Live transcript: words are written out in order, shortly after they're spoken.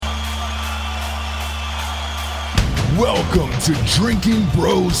Welcome to Drinking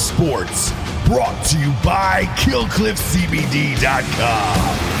Bros Sports, brought to you by KillcliffCBD.com.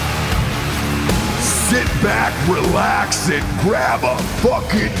 Sit back, relax, and grab a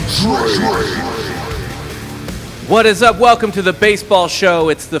fucking drink. What is up? Welcome to the baseball show.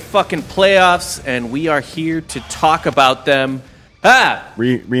 It's the fucking playoffs, and we are here to talk about them.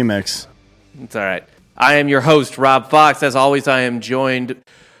 Remix. It's all right. I am your host, Rob Fox. As always, I am joined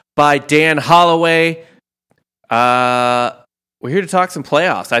by Dan Holloway. We're here to talk some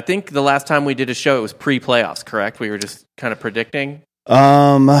playoffs. I think the last time we did a show, it was pre-playoffs, correct? We were just kind of predicting.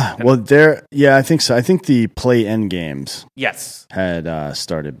 I think so. I think the play-in games had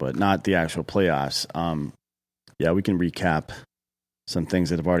started, but not the actual playoffs. We can recap some things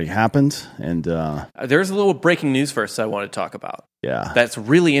that have already happened. And there's a little breaking news first I want to talk about. Yeah. That's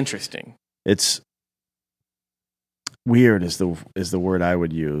really interesting. It's weird is the word I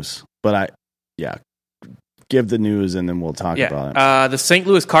would use. But give the news and then we'll talk about it. The St.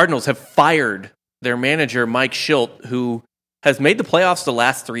 Louis Cardinals have fired their manager, Mike Shildt, who has made the playoffs the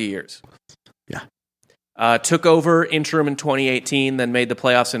last 3 years. Yeah. Took over interim in 2018, then made the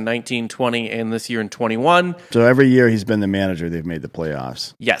playoffs in 19, 20, and this year in 21. So every year he's been the manager, they've made the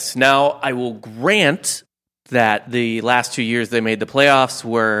playoffs. Yes. Now, I will grant that the last 2 years they made the playoffs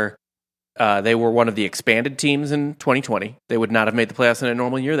were they were one of the expanded teams in 2020. They would not have made the playoffs in a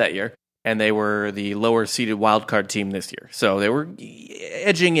normal year that year. And they were the lower-seeded wildcard team this year. So they were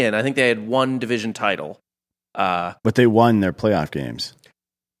edging in. I think they had one division title. But they won their playoff games.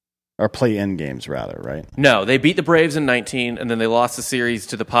 Or play-in games, rather, right? No, they beat the Braves in 19, and then they lost the series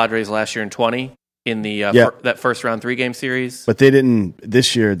to the Padres last year in 20 in the that first-round 3-game series. But they didn't.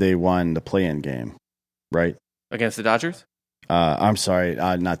 This year they won the play-in game, right? Against the Dodgers? I'm sorry,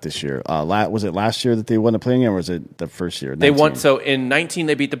 not this year. Was it last year that they won the play-in game, or was it the first year? 19? They won. So in 19,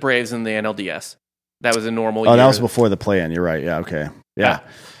 they beat the Braves in the NLDS. That was a normal year. Oh, that was before the play-in. You're right. Yeah, okay. Yeah.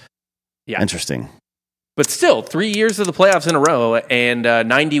 Interesting. But still, 3 years of the playoffs in a row and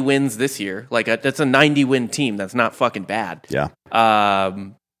 90 wins this year. That's a 90-win team. That's not fucking bad. Yeah.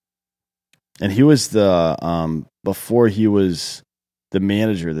 And he was before he was the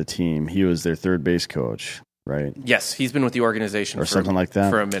manager of the team, he was their third base coach, right? Yes, he's been with the organization or something like that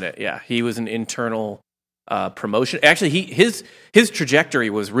for a minute. Yeah, he was an internal promotion. Actually, his trajectory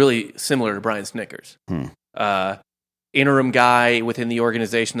was really similar to Brian Snickers. Interim guy within the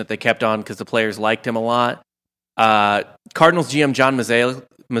organization that they kept on because the players liked him a lot. Cardinals GM John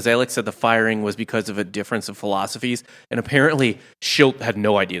Mozeliak said the firing was because of a difference of philosophies, and apparently Shildt had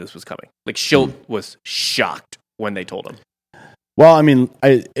no idea this was coming. Shildt was shocked when they told him. Well, I mean,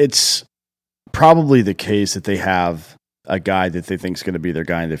 it's probably the case that they have a guy that they think is going to be their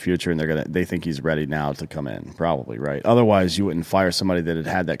guy in the future, and they think he's ready now to come in. Probably, right? Otherwise, you wouldn't fire somebody that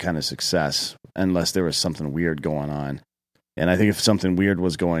had that kind of success unless there was something weird going on. And I think if something weird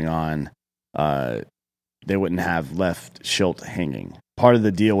was going on, they wouldn't have left Shildt hanging. Part of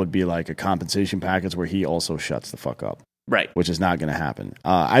the deal would be like a compensation package where he also shuts the fuck up, right? Which is not going to happen.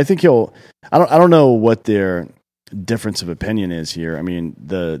 I think he'll. I don't know what their difference of opinion is here. I mean,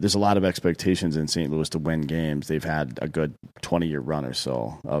 there's a lot of expectations in St. Louis to win games. They've had a good 20-year run or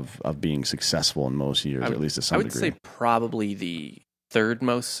so of being successful in most years, at least to some degree. I would say probably the third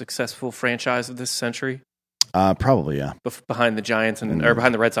most successful franchise of this century. Probably, yeah. Behind the Giants or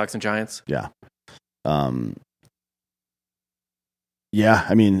behind the Red Sox and Giants. Yeah. Yeah,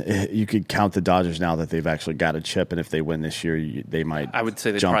 I mean, you could count the Dodgers now that they've actually got a chip, and if they win this year, they might. I would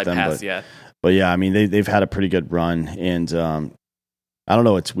say they jump probably them, pass. Yeah. But yeah, I mean, they've had a pretty good run, and I don't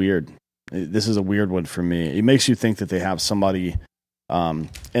know. It's weird. This is a weird one for me. It makes you think that they have somebody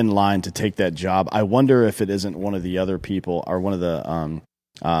in line to take that job. I wonder if it isn't one of the other people, or one of the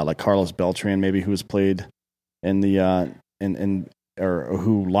like Carlos Beltran, maybe, who's played in the or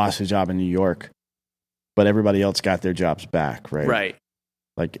who lost his job in New York, but everybody else got their jobs back, right? Right.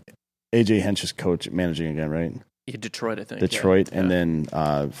 Like AJ Hinch is managing again, right? Detroit, I think. Detroit, and then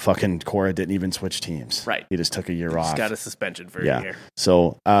fucking Cora didn't even switch teams. Right. He just took a year off. He's got a suspension for a year.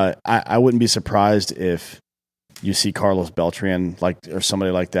 So I wouldn't be surprised if you see Carlos Beltran or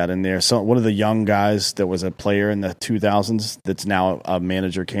somebody like that in there. So one of the young guys that was a player in the 2000s that's now a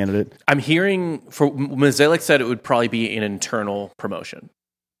manager candidate. I'm hearing Mozeliak said it would probably be an internal promotion.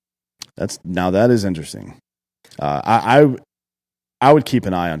 That is interesting. I would keep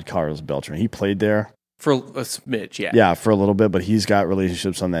an eye on Carlos Beltran. He played there. For a smidge, yeah. Yeah, for a little bit, but he's got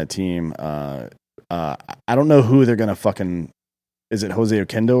relationships on that team. I don't know who they're going to fucking... Is it Jose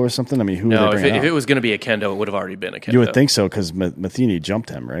Oquendo or something? I mean, who? No, if it was going to be Oquendo, it would have already been Oquendo. You would think so, because Matheny jumped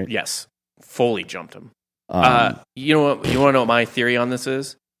him, right? Yes, fully jumped him. You know what? You want to know what my theory on this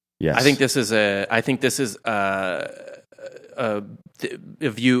is? Yes. I think this is a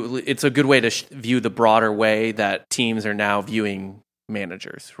view. It's a good way to view the broader way that teams are now viewing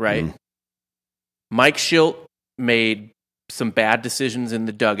managers, right? Mm. Mike Schilt made some bad decisions in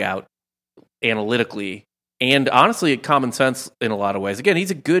the dugout analytically and honestly common sense in a lot of ways. Again,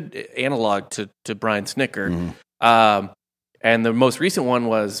 he's a good analog to Brian Snitker. And the most recent one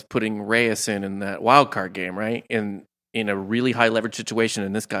was putting Reyes in that wild card game, right? In a really high leverage situation,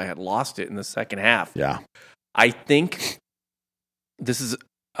 and this guy had lost it in the second half. Yeah. I think this is.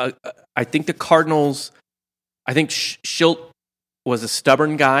 I think the Cardinals. I think Schilt was a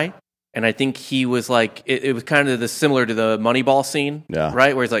stubborn guy, and I think he was like it was kind of similar to the Moneyball scene,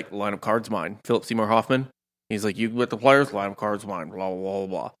 right? Where he's like, "Line of cards mine." Philip Seymour Hoffman. He's like, "You with the players, line of cards mine." Blah blah blah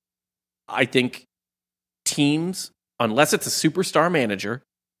blah. I think teams, unless it's a superstar manager,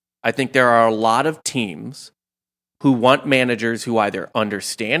 I think there are a lot of teams who want managers who either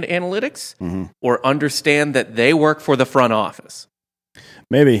understand analytics or understand that they work for the front office.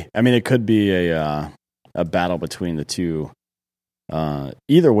 Maybe. I mean, it could be a battle between the two.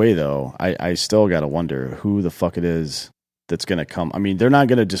 Either way, though, I still got to wonder who the fuck it is that's going to come. I mean, they're not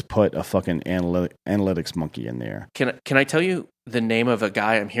going to just put a fucking analytics monkey in there. Can I tell you the name of a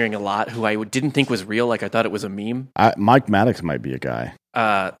guy I'm hearing a lot who I didn't think was real? Like I thought it was a meme. Mike Maddox might be a guy.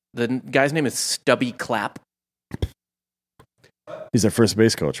 The guy's name is Stubby Clapp. He's their first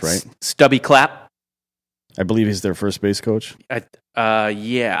base coach, right? Stubby Clapp. I believe he's their first base coach.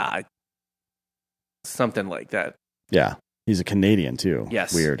 Yeah. Something like that. Yeah. He's a Canadian, too.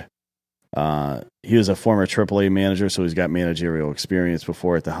 Yes. Weird. He was a former AAA manager, so he's got managerial experience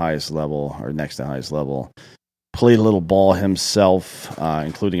before at the highest level, or next to highest level. Played a little ball himself,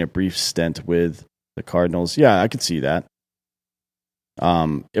 including a brief stint with the Cardinals. Yeah, I could see that.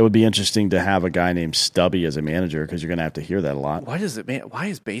 It would be interesting to have a guy named Stubby as a manager because you're going to have to hear that a lot. Why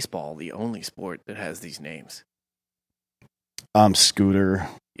is baseball the only sport that has these names? Scooter.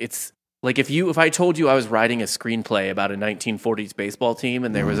 It's like if I told you I was writing a screenplay about a 1940s baseball team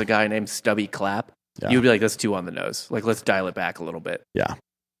and there was a guy named Stubby Clapp, you would be like, that's too on the nose. Like, let's dial it back a little bit. Yeah.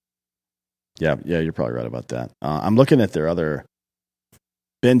 Yeah, you're probably right about that. I'm looking at their other.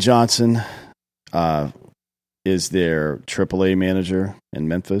 Ben Johnson is their AAA manager in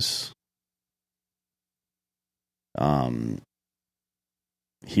Memphis.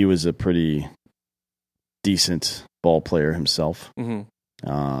 He was a pretty decent ball player himself.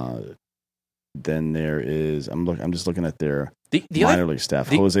 Then there is I'm just looking at their minor league staff.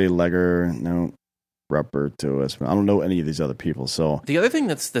 Jose Leger, no, Roberto Esp. I don't know any of these other people. So the other thing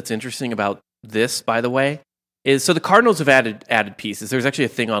that's interesting about this, by the way, is so the Cardinals have added pieces. There's actually a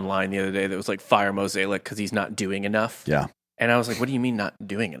thing online the other day that was like fire Mozeliak because he's not doing enough. Yeah. And I was like, what do you mean not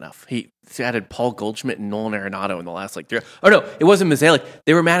doing enough? He added Paul Goldschmidt and Nolan Arenado in the last like 3. Oh no, it wasn't Mozeliak.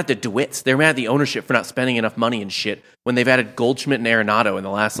 They were mad at the DeWitts. They were mad at the ownership for not spending enough money and shit when they've added Goldschmidt and Arenado in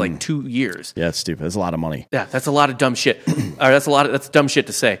the last like 2 years. Yeah, it's stupid. That's a lot of money. Yeah, that's a lot of dumb shit. That's dumb shit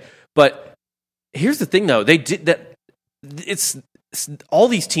to say. But here's the thing though. They did that. It's all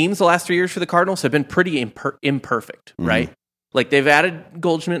these teams the last 3 years for the Cardinals have been pretty imperfect, right? Like they've added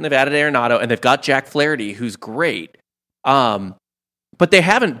Goldschmidt and they've added Arenado and they've got Jack Flaherty, who's great. But they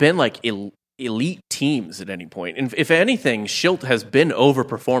haven't been like elite teams at any point. And if anything, Schilt has been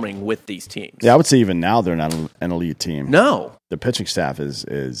overperforming with these teams. Yeah, I would say even now they're not an elite team. No. The pitching staff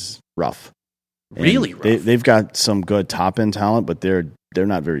is rough. And really rough. They've got some good top end talent, but they're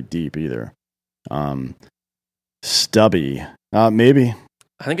not very deep either. Stubby, maybe.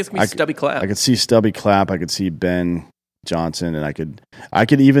 I think it's gonna be Stubby Clapp. I could see Stubby Clapp. I could see Ben Johnson, and I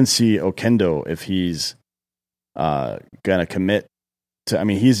could even see Okendo if he's gonna commit to. I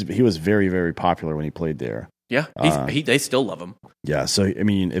mean, he was very, very popular when he played there. Yeah, they still love him. Yeah, so I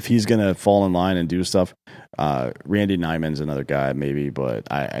mean, if he's gonna fall in line and do stuff, Randy Nyman's another guy maybe,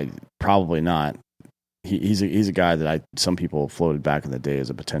 but I probably not. He's a guy that some people floated back in the day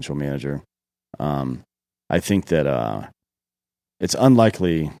as a potential manager. I think that it's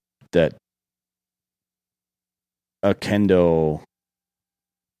unlikely that Okendo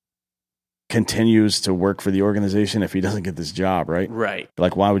continues to work for the organization if he doesn't get this job, right? Right.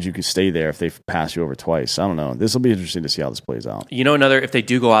 Like, why would you stay there if they pass you over twice? I don't know. This will be interesting to see how this plays out. You know, if they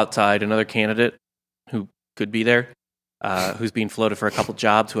do go outside, another candidate who could be there, who's being floated for a couple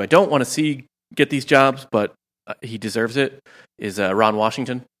jobs, who I don't want to see get these jobs, but he deserves it, is Ron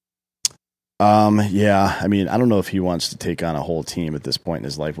Washington. Yeah, I mean, I don't know if he wants to take on a whole team at this point in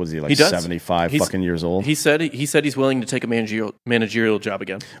his life. Was he like 75 fucking years old? He said he's willing to take a managerial job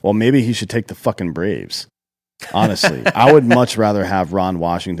again. Well, maybe he should take the fucking Braves. Honestly, I would much rather have Ron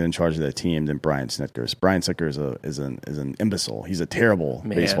Washington in charge of that team than Brian Snitker. Brian Snitker is an imbecile. He's a terrible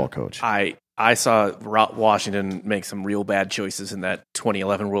baseball coach. I saw Washington make some real bad choices in that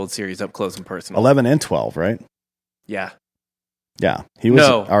 2011 World Series up close and personal. 11 and 12, right? Yeah. Yeah, he was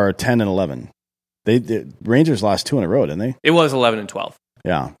our 10 and 11. The Rangers lost 2 in a row, didn't they? It was 11 and 12.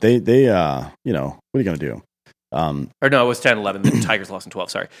 Yeah, they what are you going to do? Or no, it was 10-11. The Tigers lost in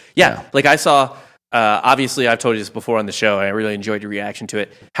 12. Sorry. Yeah, like I saw. Obviously, I've told you this before on the show, and I really enjoyed your reaction to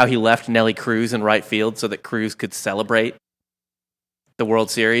it. How he left Nelly Cruz in right field so that Cruz could celebrate the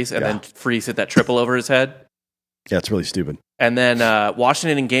World Series, and then Freese hit that triple over his head. Yeah, it's really stupid. And then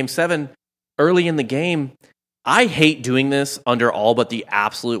Washington in Game 7, early in the game. I hate doing this under all but the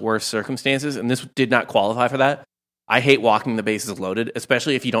absolute worst circumstances, and this did not qualify for that. I hate walking the bases loaded,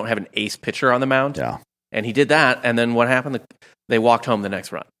 especially if you don't have an ace pitcher on the mound. Yeah. And he did that, and then what happened? They walked home the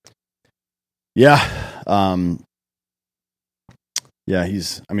next run. Yeah. Look,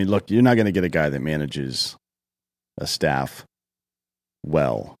 you're not going to get a guy that manages a staff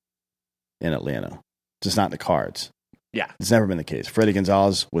well in Atlanta. Just not in the cards. Yeah. It's never been the case. Freddie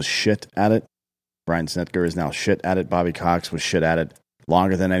Gonzalez was shit at it. Brian Snitker is now shit at it. Bobby Cox was shit at it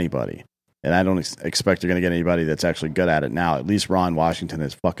longer than anybody. And I don't expect you're going to get anybody that's actually good at it now. At least Ron Washington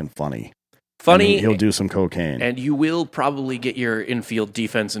is fucking funny. He'll do some cocaine. And you will probably get your infield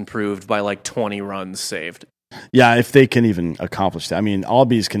defense improved by like 20 runs saved. Yeah, if they can even accomplish that. I mean,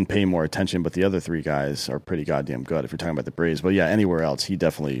 Albies can pay more attention, but the other 3 guys are pretty goddamn good if you're talking about the Braves. But yeah, anywhere else, he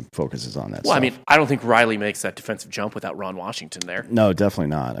definitely focuses on that stuff. I mean, I don't think Riley makes that defensive jump without Ron Washington there. No,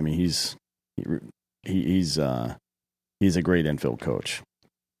 definitely not. I mean, he's a great infield coach.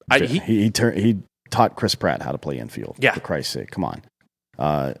 He taught Chris Pratt how to play infield. Yeah. For Christ's sake, come on.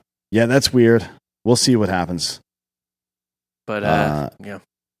 Yeah, that's weird. We'll see what happens. But yeah,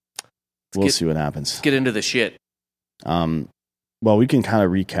 we'll see what happens. Let's get into the shit. Well, we can kind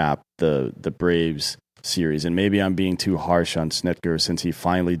of recap the Braves series, and maybe I'm being too harsh on Snitker since he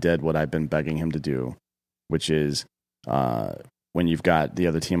finally did what I've been begging him to do, which is when you've got the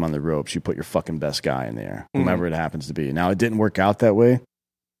other team on the ropes, you put your fucking best guy in there, whomever it happens to be. Now, it didn't work out that way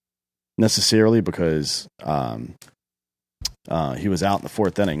necessarily because he was out in the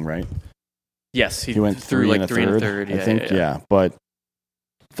 4th inning, right? Yes, he went through like 3 and a third. I think, yeah, but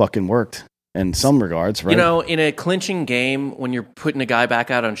fucking worked in some regards, right? You know, in a clinching game, when you're putting a guy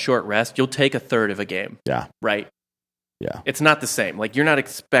back out on short rest, you'll take a third of a game. Yeah, right. Yeah, it's not the same. Like you're not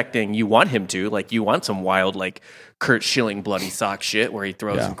expecting. You want him to. Like you want some wild, like Kurt Schilling bloody sock shit where he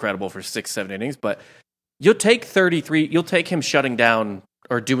throws incredible for 6-7 innings. But you'll take 33. You'll take him shutting down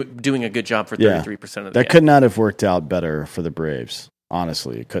or doing a good job for 33% of the game. That could not have worked out better for the Braves.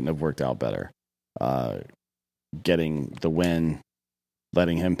 Honestly, it couldn't have worked out better. Getting the win,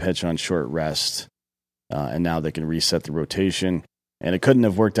 letting him pitch on short rest, and now they can reset the rotation. And it couldn't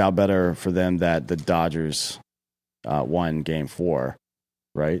have worked out better for them that the Dodgers won Game 4,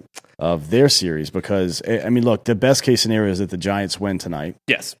 right, of their series. Because, I mean, look, the best case scenario is that the Giants win tonight.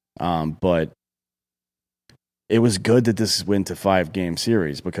 Yes. But it was good that this went to 5-game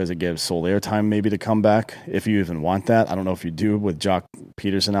series because it gives Soler time maybe to come back if you even want that. I don't know if you do with Jock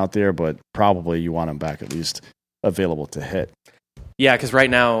Peterson out there, but probably you want him back at least available to hit. Yeah, because right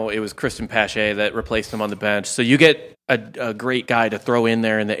now it was Kristen Pache that replaced him on the bench. So you get a great guy to throw in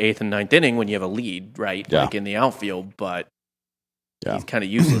there in the 8th and 9th inning when you have a lead, right? Yeah. Like in the outfield, but he's kind of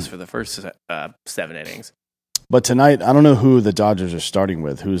useless for the first 7 innings. But tonight, I don't know who the Dodgers are starting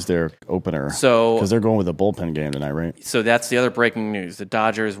with. Who's their opener? So because they're going with a bullpen game tonight, right? So that's the other breaking news. The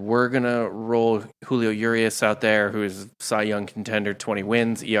Dodgers were going to roll Julio Urias out there, who is Cy Young contender, 20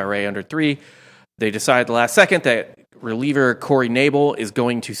 wins, ERA under 3. They decided the last second that reliever Corey Knebel is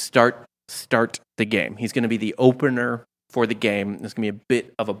going to start the game. He's going to be the opener for the game. It's going to be a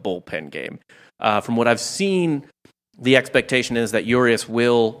bit of a bullpen game. From what I've seen, the expectation is that Urias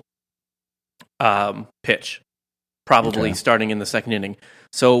will pitch. Probably starting in the 2nd inning.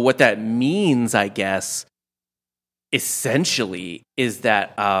 So what that means, I guess, essentially, is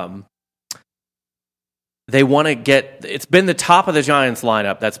that they want to get... It's been the top of the Giants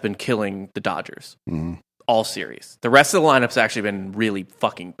lineup that's been killing the Dodgers all series. The rest of the lineup's actually been really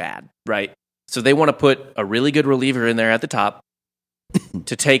fucking bad, right? So they want to put a really good reliever in there at the top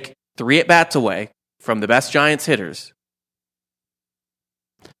to take 3 at-bats away from the best Giants hitters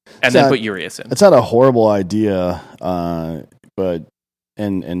and then put Urias in. It's not a horrible idea, but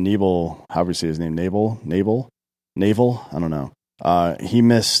and Knebel, however you say his name, Naval, I don't know. He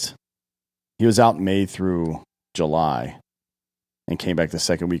missed. He was out May through July, and came back the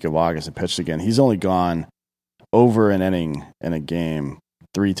 2nd week of August and pitched again. He's only gone over an inning in a game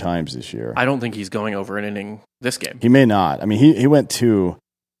 3 times this year. I don't think he's going over an inning this game. He may not. I mean, he went 2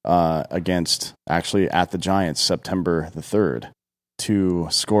 against, actually, at the Giants, September the 3rd. 2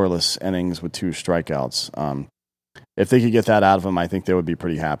 scoreless innings with 2 strikeouts. If they could get that out of him, I think they would be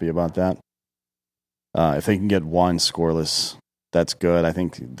pretty happy about that. If they can get 1 scoreless, that's good. I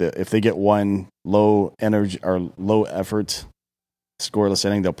think if they get 1 low energy or low effort scoreless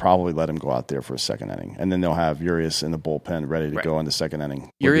inning, they'll probably let him go out there for a second inning, and then they'll have Urias in the bullpen ready to go in the second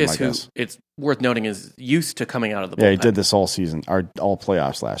inning. Urias, who it's worth noting is used to coming out of the bullpen. Yeah, he did this all season, or all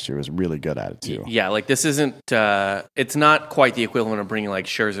playoffs last year. He was really good at it too. Yeah, like this isn't. It's not quite the equivalent of bringing like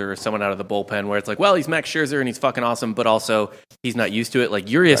Scherzer or someone out of the bullpen, where it's like, well, he's Max Scherzer and he's fucking awesome, but also he's not used to it. Like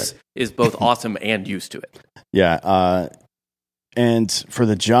Urias is both awesome and used to it. Yeah. And for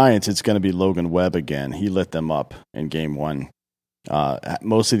the Giants, it's going to be Logan Webb again. He lit them up in Game 1.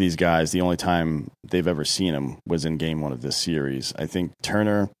 Most of these guys, the only time they've ever seen him was in Game 1 of this series. I think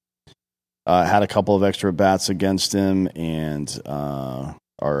Turner had a couple of extra bats against him, and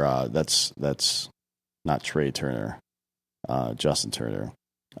that's not Trey Turner, Justin Turner.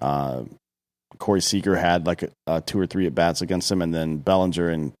 Corey Seager had like 2 or 3 at bats against him, and then Bellinger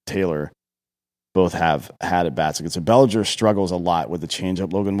and Taylor both have had at bats against him. Bellinger struggles a lot with the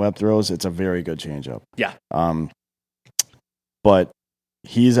changeup Logan Webb throws. It's a very good changeup. Yeah. But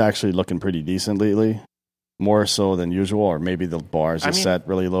he's actually looking pretty decent lately, more so than usual, or maybe the bars are set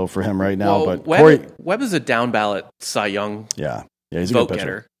really low for him right now. Well, but Webb is a down ballot Cy Young. Yeah, he's a good pitcher.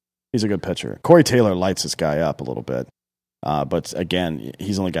 Getter. He's a good pitcher. Corey Taylor lights this guy up a little bit, but again,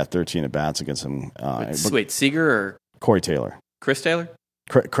 he's only got 13 at bats against him. Wait, Seager or Corey Taylor? Chris Taylor?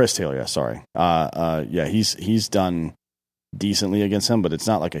 Chris Taylor. Yeah, sorry. He's done decently against him, but it's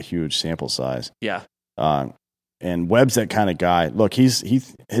not like a huge sample size. Yeah. And Webb's that kind of guy. Look,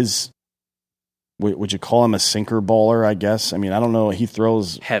 would you call him a sinker baller, I guess? I mean, I don't know. He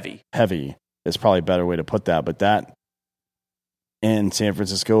throws heavy is probably a better way to put that, but that in San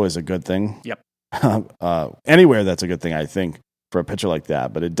Francisco is a good thing. Yep. Anywhere that's a good thing, I think, for a pitcher like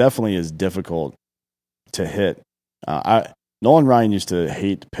that, but it definitely is difficult to hit. Nolan Ryan used to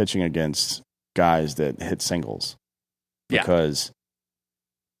hate pitching against guys that hit singles because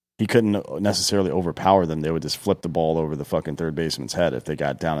he couldn't necessarily overpower them. They would just flip the ball over the fucking third baseman's head if they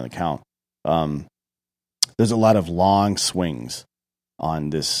got down in the count. There's a lot of long swings on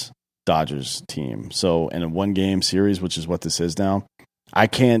this Dodgers team. So in a 1-game series, which is what this is now, he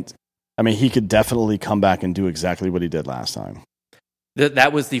could definitely come back and do exactly what he did last time.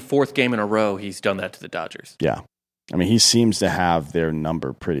 That was the 4th game in a row he's done that to the Dodgers. Yeah. I mean, he seems to have their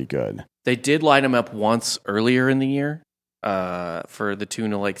number pretty good. They did line him up once earlier in the year for the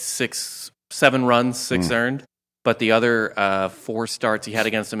tune of like 7 runs, 6 earned. But the other 4 starts he had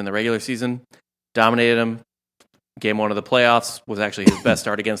against him in the regular season dominated him. Game 1 of the playoffs was actually his best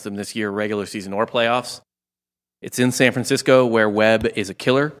start against them this year, regular season or playoffs. It's in San Francisco, where Webb is a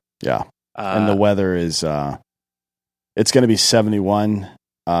killer. Yeah. And the weather is it's going to be 71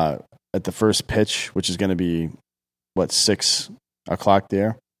 at the first pitch, which is going to be 6 o'clock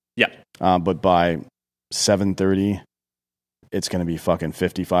there. Yeah. But by 7:30, it's going to be fucking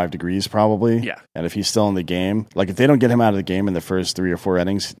 55 degrees probably. Yeah. And if he's still in the game, like if they don't get him out of the game in the first 3 or 4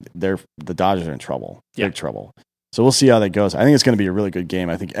 innings, the Dodgers are in trouble. Yeah. Big trouble. So we'll see how that goes. I think it's going to be a really good game.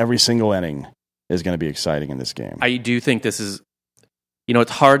 I think every single inning is going to be exciting in this game. I do think this is,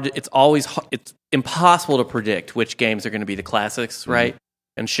 it's hard. It's impossible to predict which games are going to be the classics, right?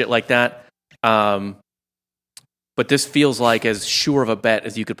 And shit like that. But this feels like as sure of a bet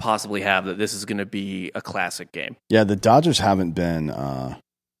as you could possibly have that this is going to be a classic game. Yeah, the Dodgers haven't been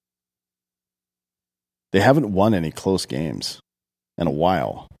they haven't won any close games in a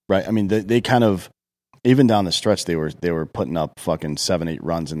while, right? I mean, they kind of, even down the stretch, they were putting up fucking 7-8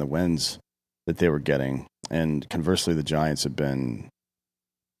 runs in the wins that they were getting, and conversely, the Giants have been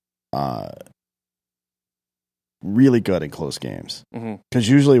really good in close games. Because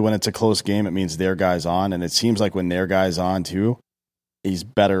usually when it's a close game, it means their guy's on, and it seems like when their guy's on too, he's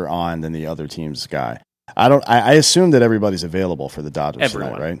better on than the other team's guy. I assume that everybody's available for the Dodgers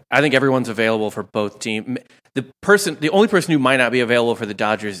tonight, right? I think everyone's available for both teams. The only person who might not be available for the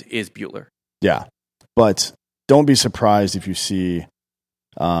Dodgers is Buehler. Yeah. But don't be surprised if you see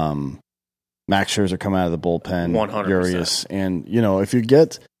Max Scherzer come out of the bullpen, 100%. Urias, and if you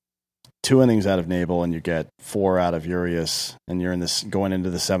get 2 innings out of Nabel and you get 4 out of Urias, and you're going into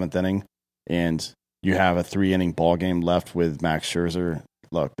the 7th inning, and you have a 3-inning ball game left with Max Scherzer.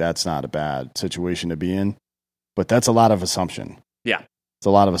 Look, that's not a bad situation to be in, but that's a lot of assumption. Yeah, it's a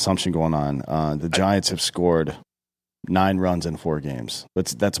lot of assumption going on. The Giants have scored 9 runs in 4 games.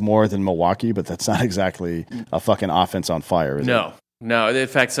 That's more than Milwaukee, but that's not exactly a fucking offense on fire, is it? No. No, in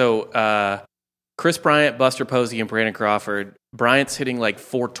fact, so Chris Bryant, Buster Posey, and Brandon Crawford. Bryant's hitting like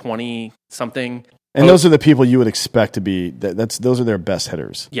 420 something. And those are the people you would expect to be. Those are their best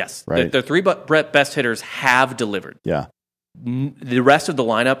hitters. Yes, right. The three best hitters have delivered. Yeah. The rest of the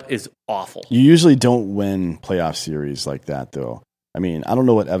lineup is awful. You usually don't win playoff series like that, though. I mean, I don't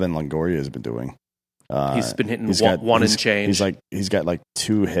know what Evan Longoria has been doing. He's been hitting one and change. He's got like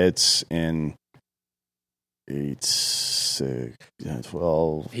 2 hits in 8, 6,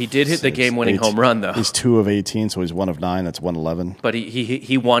 12. He did hit the game-winning home run, though. He's 2 of 18, so he's 1 of 9. That's 111. But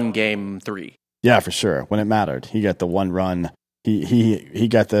he won game 3. Yeah, for sure. When it mattered, he got the one run. He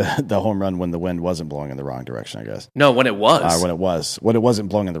got the home run when the wind wasn't blowing in the wrong direction, I guess. No, when it was. When it wasn't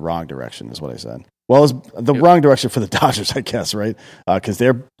blowing in the wrong direction is what I said. Well, it was the wrong direction for the Dodgers, I guess, right? Because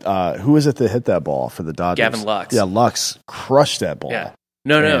they're who is it that hit that ball for the Dodgers? Gavin Lux. Yeah, Lux crushed that ball. Yeah.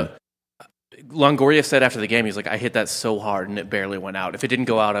 No. Longoria said after the game, he's like, I hit that so hard and it barely went out. If it didn't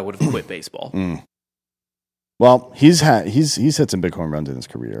go out, I would have quit baseball. Well, he's hit some big home runs in his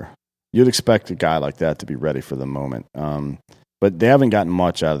career. You'd expect a guy like that to be ready for the moment. But they haven't gotten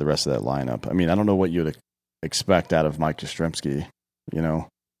much out of the rest of that lineup. I mean, I don't know what you'd expect out of Mike Yastrzemski, A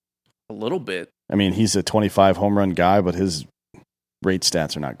little bit. I mean, he's a 25 home run guy, but his rate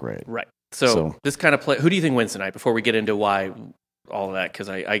stats are not great. Right. So this kind of play, who do you think wins tonight before we get into why all of that? Because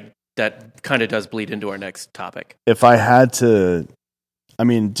that kind of does bleed into our next topic. If I had to,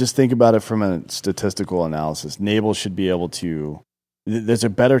 just think about it from a statistical analysis. Nabel should be able to, there's a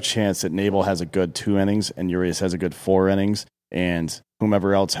better chance that Nabel has a good 2 innings and Urias has a good 4 innings and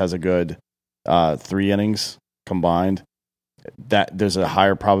whomever else has a good 3 innings combined. That there's a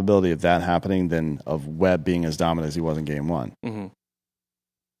higher probability of that happening than of Webb being as dominant as he was in Game 1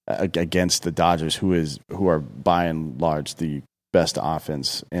 against the Dodgers, who are by and large the best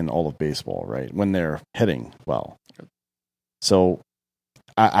offense in all of baseball, right? When they're hitting well. So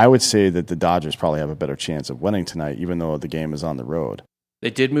I would say that the Dodgers probably have a better chance of winning tonight, even though the game is on the road.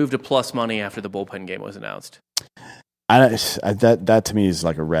 They did move to plus money after the bullpen game was announced. That to me is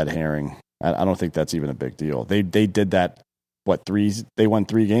like a red herring. I don't think that's even a big deal. They did that. They won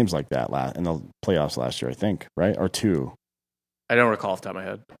 3 games like that in the playoffs last year, I think, right? Or 2. I don't recall off the top of my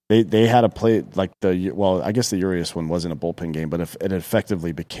head. They had a play like I guess the Urias one wasn't a bullpen game, but it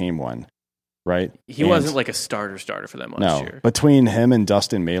effectively became one, right? He wasn't like a starter for them last year. Between him and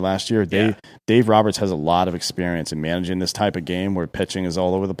Dustin May last year, Dave Roberts has a lot of experience in managing this type of game where pitching is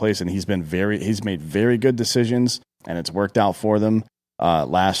all over the place, and he's made very good decisions, and it's worked out for them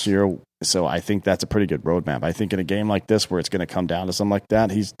last year. So I think that's a pretty good roadmap. I think in a game like this where it's going to come down to something like that,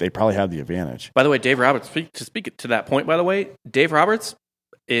 they probably have the advantage. By the way, Dave Roberts, to speak to that point, by the way, Dave Roberts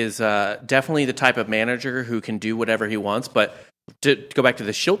is definitely the type of manager who can do whatever he wants. But to go back to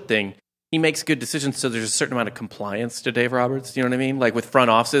the Schilt thing, he makes good decisions, so there's a certain amount of compliance to Dave Roberts. You know what I mean? Like with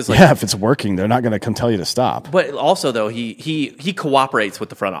front offices. If it's working, they're not going to come tell you to stop. But also, though, he cooperates with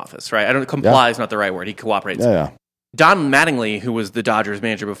the front office, right? Comply is not the right word. He cooperates. Yeah. Don Mattingly, who was the Dodgers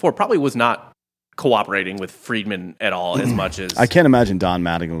manager before, probably was not cooperating with Friedman at all as much as... I can't imagine Don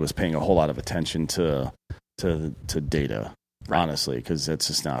Mattingly was paying a whole lot of attention to data, honestly, because that's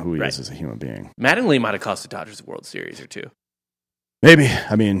just not who he is as a human being. Mattingly might have cost the Dodgers a World Series or 2. Maybe.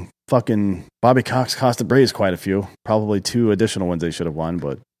 Fucking Bobby Cox cost the Braves quite a few. Probably 2 additional ones they should have won,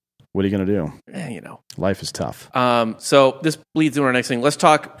 but what are you going to do? Life is tough. So this bleeds into our next thing. Let's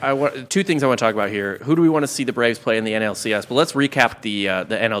talk. 2 things I want to talk about here. Who do we want to see the Braves play in the NLCS? But let's recap the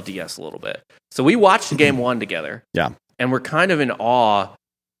NLDS a little bit. So we watched Game 1 together. Yeah. And we're kind of in awe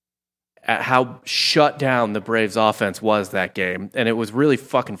at how shut down the Braves offense was that game. And it was really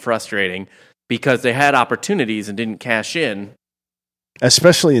fucking frustrating because they had opportunities and didn't cash in.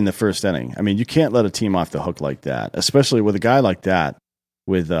 Especially in the first inning. You can't let a team off the hook like that, especially with a guy like that.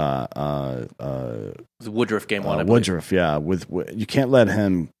 With Woodruff Game 1. Woodruff, yeah. You can't let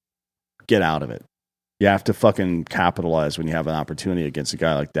him get out of it. You have to fucking capitalize when you have an opportunity against a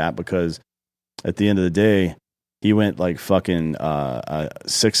guy like that, because at the end of the day, he went like fucking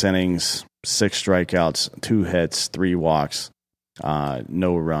 6 innings, 6 strikeouts, 2 hits, 3 walks,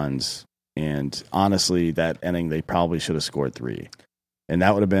 no runs, and honestly, that inning they probably should have scored 3, and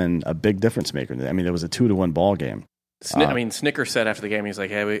that would have been a big difference maker. It was a 2-1 ball game. Snicker said after the game, he's like,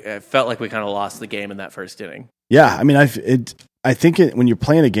 "Hey, it felt like we kind of lost the game in that first inning." Yeah, I think when you're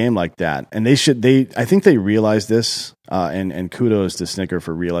playing a game like that, and I think they realize this, and kudos to Snicker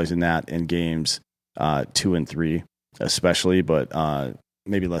for realizing that in games 2 and 3, especially, but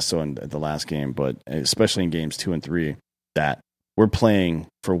maybe less so in the last game, but especially in games 2 and 3, that we're playing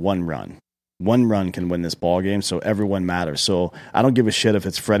for 1 run. 1 run can win this ball game, so everyone matters. So I don't give a shit if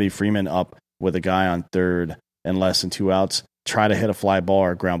it's Freddie Freeman up with a guy on third and less than 2 outs. try to hit a fly ball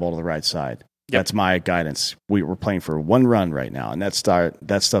or a ground ball to the right side. Yep. That's my guidance. We're playing for one run right now, and that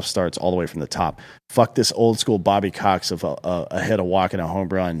stuff starts all the way from the top. Fuck this old school Bobby Cox of a hit, a walk, and a home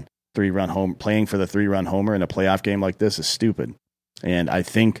run, 3-run home. Playing for the 3-run homer in a playoff game like this is stupid. And I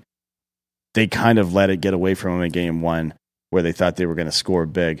think they kind of let it get away from them in game 1, where they thought they were going to score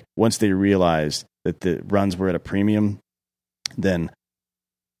big. Once they realized that the runs were at a premium, then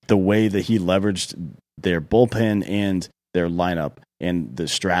the way that he leveraged their bullpen and their lineup and the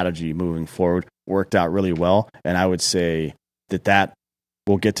strategy moving forward worked out really well. And I would say that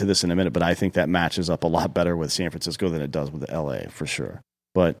we'll get to this in a minute, but I think that matches up a lot better with San Francisco than it does with LA for sure.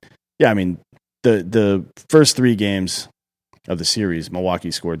 But yeah, I mean, the first 3 games of the series,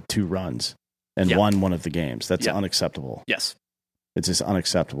 Milwaukee scored 2 runs and won one of the games. That's unacceptable. Yes. It's just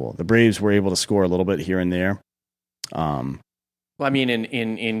unacceptable. The Braves were able to score a little bit here and there. Well, I mean,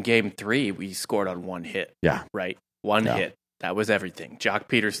 in game 3, we scored on 1 hit. Yeah. Right? 1 hit. That was everything. Jock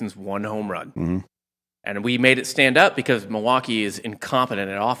Peterson's 1 home run. Mm-hmm. And we made it stand up because Milwaukee is incompetent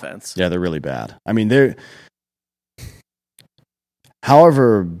at offense. Yeah, they're really bad. I mean, they're...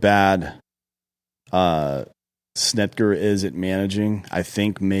 However bad Snitker is at managing, I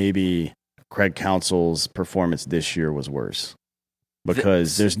think maybe Craig Counsell's performance this year was worse.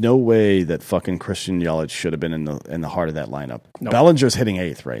 Because there's no way that fucking Christian Yelich should have been in the heart of that lineup. Nope. Bellinger's hitting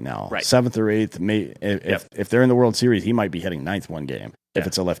 8th right now. Right. 7th or 8th. If they're in the World Series, he might be hitting 9th one game if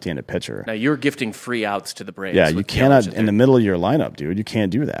it's a left-handed pitcher. Now, you're gifting free outs to the Braves. Yeah, you cannot, in the middle of your lineup, dude. You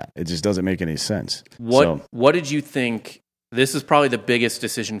can't do that. It just doesn't make any sense. What did you think? This is probably the biggest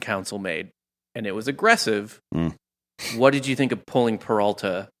decision Counsell made, and it was aggressive. What did you think of pulling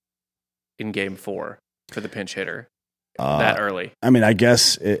Peralta in game 4 for the pinch hitter? That early. I mean, I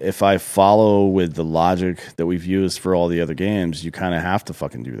guess if I follow with the logic that we've used for all the other games, you kind of have to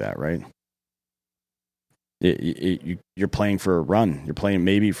fucking do that, right? You're playing for a run. You're playing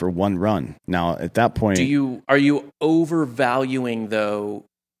maybe for 1 run. Now, at that point... Are you overvaluing, though,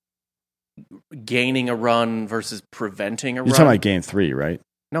 gaining a run versus preventing a run? You're talking about game 3, right?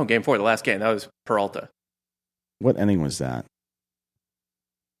 No, game 4, the last game. That was Peralta. What inning was that?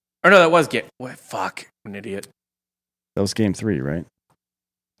 Or no, that was game... What? Fuck. I'm an idiot. That was game 3, right?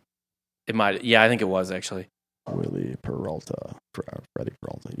 It might. Yeah, I think it was actually. Freddie Peralta.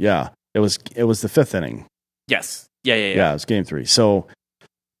 Yeah, it was the 5th inning. Yes. Yeah. Yeah, it was game 3. So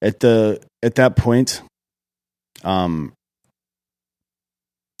at that point,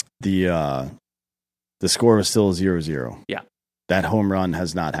 the score was still 0-0. Yeah. That home run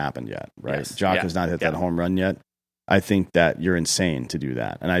has not happened yet, right? Yes. Jock has not hit that home run yet. I think that you're insane to do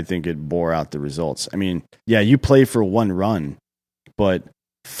that. And I think it bore out the results. I mean, yeah, you play for 1 run, but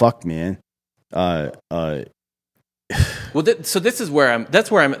fuck, man. Well, so this is where I'm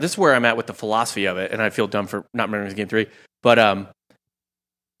at with the philosophy of it, and I feel dumb for not remembering game 3. But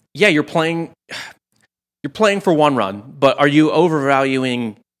yeah, you're playing for 1 run, but are you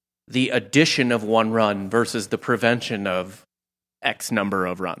overvaluing the addition of 1 run versus the prevention of X number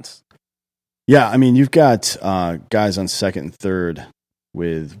of runs? Yeah, I mean, you've got guys on 2nd and 3rd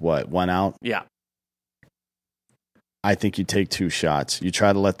with 1 out. Yeah. I think you take 2 shots. You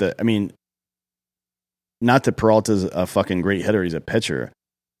try to not that Peralta's a fucking great hitter, he's a pitcher,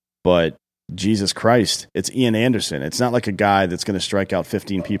 but Jesus Christ, it's Ian Anderson. It's not like a guy that's going to strike out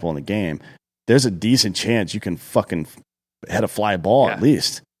 15 people in the game. There's a decent chance you can fucking hit a fly ball at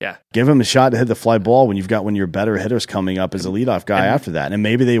least. Yeah. Give him a shot to hit the fly ball when you've got one of your better hitters coming up as a leadoff guy after that. And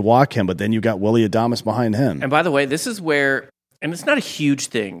maybe they walk him, but then you got Willy Adames behind him. And by the way, this is where, and it's not a huge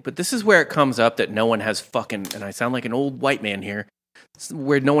thing, but this is where it comes up that no one has fucking, and I sound like an old white man here,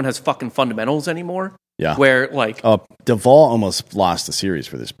 where no one has fucking fundamentals anymore. Yeah. Where, like... Duvall almost lost the series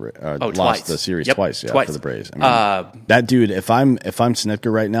for this... twice. Lost the series twice for the Braves. I mean, that dude, if I'm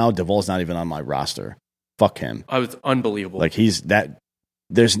Snitker right now, Duvall's not even on my roster. Fuck him. I was unbelievable. Like, he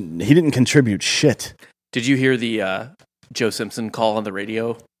didn't contribute shit. Did you hear the Joe Simpson call on the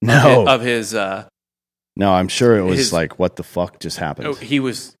radio? No. Of his... no, I'm sure it was like, what the fuck just happened? He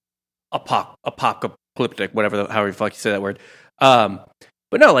was apocalyptic, however the fuck you say that word. But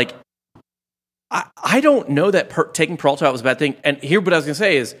no, like... I don't know that taking Peralta out was a bad thing. And what I was going to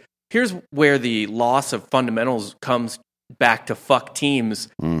say is, here's where the loss of fundamentals comes back to fuck teams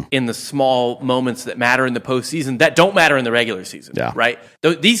in the small moments that matter in the postseason that don't matter in the regular season. Yeah. Right?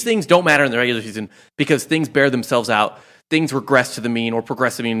 These things don't matter in the regular season because things bear themselves out. Things regress to the mean or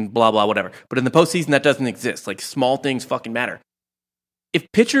progress to the mean, blah, blah, whatever. But in the postseason, that doesn't exist. Like, small things fucking matter. If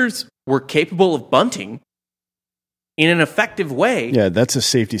pitchers were capable of bunting in an effective way. Yeah, that's a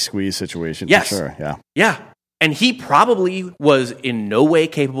safety squeeze situation for sure. Yeah. Yeah. And he probably was in no way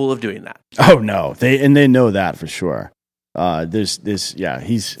capable of doing that. Oh no. They know that for sure. There's this,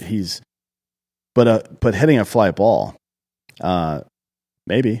 he's, but hitting a fly ball,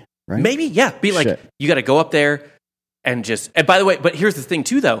 maybe, right? Maybe, yeah. Be like, you got to go up there and by the way, but here's the thing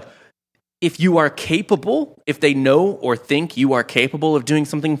too, though. If you are capable, if they know or think you are capable of doing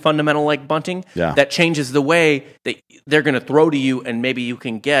something fundamental like bunting, that changes the way that they're going to throw to you, and maybe you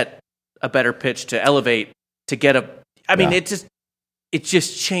can get a better pitch to elevate to get a. I mean, it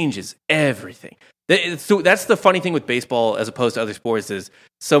just changes everything. So that's the funny thing with baseball as opposed to other sports is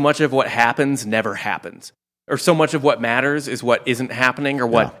so much of what happens never happens, or so much of what matters is what isn't happening or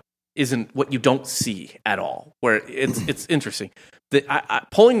what isn't what you don't see at all. Where it's interesting.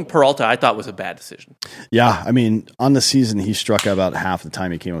 Pulling Peralta, I thought was a bad decision. Yeah, I mean, on the season, he struck out about half the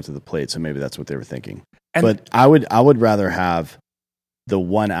time he came up to the plate, so maybe that's what they were thinking. But I would rather have the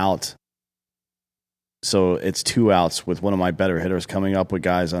 1 out, so it's 2 outs with one of my better hitters coming up with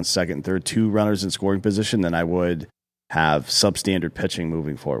guys on second and third, 2 runners in scoring position, than I would have substandard pitching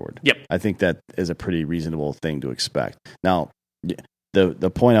moving forward. Yep. I think that is a pretty reasonable thing to expect. Now,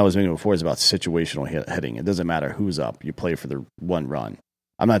 the point I was making before is about situational hitting. It doesn't matter who's up. You play for the 1 run.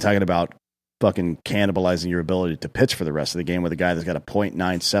 I'm not talking about fucking cannibalizing your ability to pitch for the rest of the game with a guy that's got a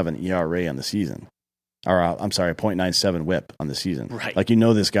 .97 ERA on the season. Or, I'm sorry, a .97 whip on the season. Right. Like,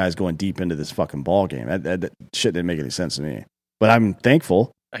 this guy's going deep into this fucking ball game. That shit didn't make any sense to me. But I'm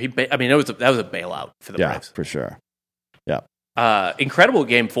thankful. That was a bailout for the Braves. Yeah, for sure. Yeah. Incredible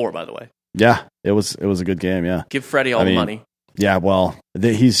game 4, by the way. Yeah, it was a good game, yeah. Give Freddie all the money. Yeah, well,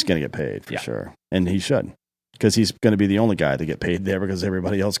 he's going to get paid for sure. And he should. Because he's going to be the only guy to get paid there because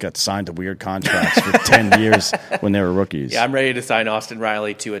everybody else got signed to weird contracts for 10 years when they were rookies. Yeah, I'm ready to sign Austin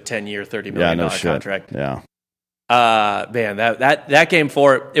Riley to a 10-year, $30 million contract. Yeah. Man, that game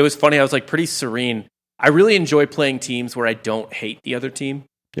 4, it was funny. I was like pretty serene. I really enjoy playing teams where I don't hate the other team.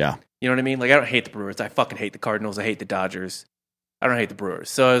 Yeah. You know what I mean? Like, I don't hate the Brewers. I fucking hate the Cardinals. I hate the Dodgers. I don't hate the Brewers.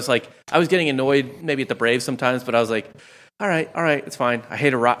 So I was like, I was getting annoyed maybe at the Braves sometimes, but I was like, all right, it's fine.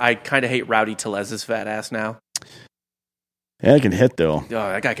 I kind of hate Rowdy Tellez's fat ass now. Yeah, he can hit, though. Oh,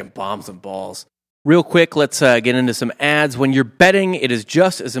 that guy can bomb some balls. Real quick, let's get into some ads. When you're betting, it is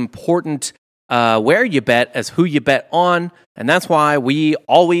just as important where you bet as who you bet on, and that's why we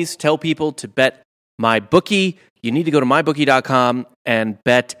always tell people to bet MyBookie. You need to go to MyBookie.com and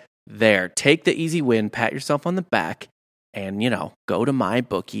bet there. Take the easy win, pat yourself on the back, and, go to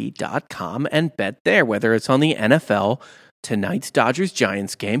MyBookie.com and bet there, whether it's on the NFL, tonight's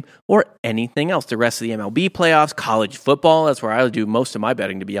Dodgers-Giants game, or anything else. The rest of the MLB playoffs, college football, that's where I do most of my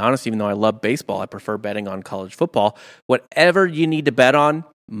betting, to be honest. Even though I love baseball, I prefer betting on college football. Whatever you need to bet on,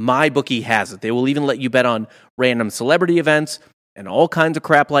 MyBookie has it. They will even let you bet on random celebrity events and all kinds of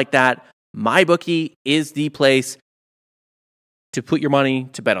crap like that. MyBookie is the place to put your money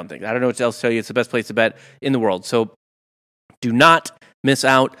to bet on things. I don't know what else to tell you. It's the best place to bet in the world. So do not miss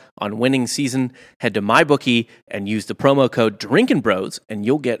out on winning season. Head to MyBookie and use the promo code DrinkinBros, and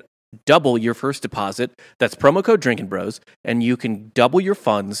you'll get double your first deposit. That's promo code DrinkinBros, and you can double your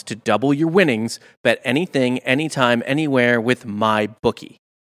funds to double your winnings. Bet anything, anytime, anywhere with MyBookie.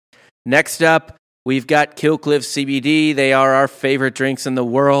 Next up, we've got Kill Cliff CBD. They are our favorite drinks in the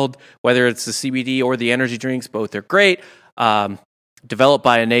world, whether it's the CBD or the energy drinks. Both are great. Developed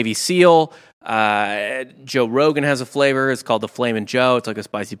by a Navy SEAL. Joe Rogan has a flavor. It's called the Flamin' Joe. It's like a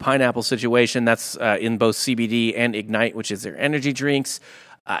spicy pineapple situation. That's in both CBD and Ignite, which is their energy drinks.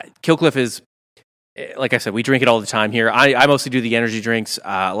 Kill Cliff is, like I said, we drink it all the time here. I mostly do the energy drinks.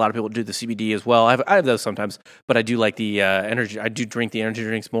 A lot of people do the CBD as well. I have those sometimes, but I do like the energy. I do drink the energy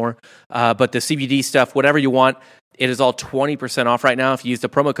drinks more. But the CBD stuff, whatever you want, it is all 20% off right now. If you use the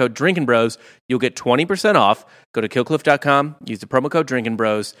promo code DrinkinBros, you'll get 20% off. Go to killcliff.com, use the promo code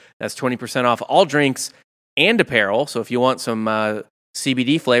DrinkinBros. That's 20% off all drinks and apparel. So if you want some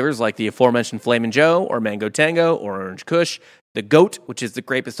CBD flavors like the aforementioned Flamin' Joe or Mango Tango or Orange Kush, the GOAT, which is the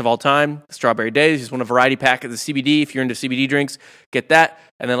grapest of all time, Strawberry Days, just want a variety pack of the CBD. If you're into CBD drinks, get that.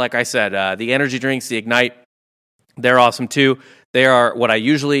 And then, like I said, the energy drinks, the Ignite, they're awesome too. They are what I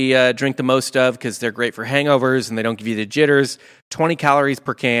usually drink the most of because they're great for hangovers and they don't give you the jitters. 20 calories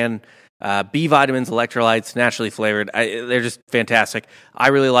per can, B vitamins, electrolytes, naturally flavored. They're just fantastic. I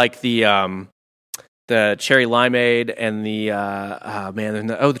really like the cherry limeade and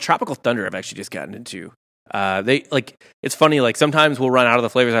the tropical thunder. I've actually just gotten into. It's funny. Like sometimes we'll run out of the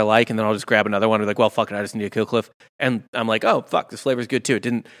flavors I like, and then I'll just grab another one. We're like, well, fuck it, I just need a Kill Cliff, and I'm like, oh fuck, this flavor's good too. It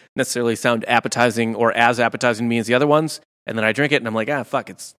didn't necessarily sound appetizing or as appetizing to me as the other ones. And then I drink it, and I'm like, fuck,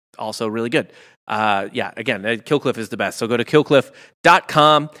 it's also really good. Again, Kill Cliff is the best. So go to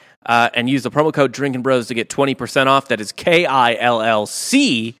killcliff.com and use the promo code DrinkinBros to get 20% off. That is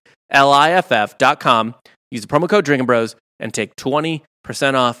KILLCLIFF.com. Use the promo code Drinking Bros and take 20%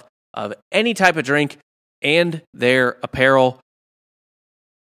 off of any type of drink and their apparel.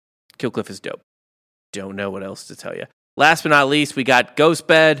 Killcliff is dope. Don't know what else to tell you. Last but not least, we got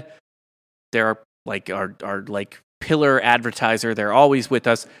GhostBed. They're our pillar advertiser. They're always with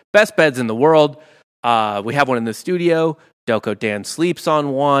us. Best beds in the world. We have one in the studio. Delco Dan sleeps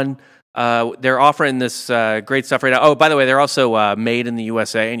on one. They're offering this great stuff right now. Oh, by the way, they're also made in the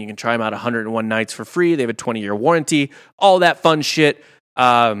USA, and you can try them out 101 nights for free. They have a 20-year warranty. All that fun shit.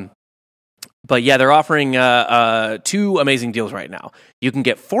 But yeah, they're offering 2 amazing deals right now. You can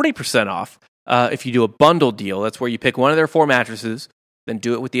get 40% off if you do a bundle deal. That's where you pick one of their 4 mattresses, then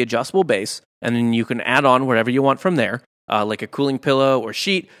do it with the adjustable base, and then you can add on whatever you want from there, like a cooling pillow or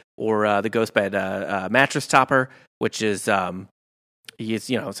sheet, or the GhostBed mattress topper, which is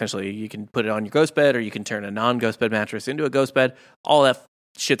essentially you can put it on your GhostBed, or you can turn a non-GhostBed mattress into a GhostBed. All that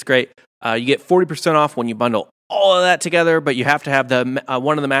shit's great. You get 40% off when you bundle all of that together, but you have to have the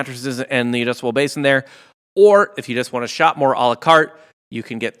one of the mattresses and the adjustable base in there. Or if you just want to shop more a la carte, you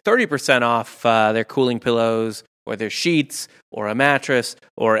can get 30% off their cooling pillows, or their sheets, or a mattress,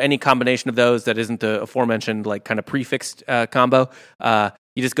 or any combination of those that isn't the aforementioned kind of prefixed combo.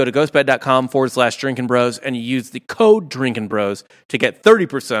 You just go to ghostbed.com/Drinking Bros and you use the code Drinking Bros to get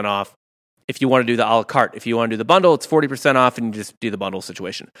 30% off if you want to do the a la carte. If you want to do the bundle, it's 40% off, and you just do the bundle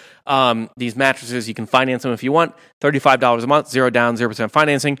situation. These mattresses, you can finance them if you want. $35 a month, 0 down, 0%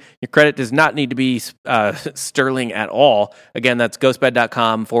 financing. Your credit does not need to be sterling at all. Again, that's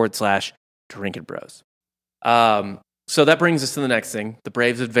ghostbed.com/Drinking Bros. So that brings us to the next thing. The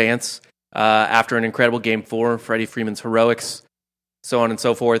Braves advance after an incredible Game 4, Freddie Freeman's heroics, so on and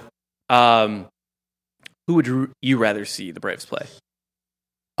so forth. Who would you rather see the Braves play?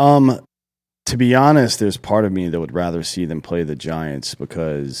 To be honest, there's part of me that would rather see them play the Giants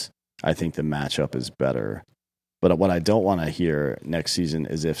because I think the matchup is better. But what I don't want to hear next season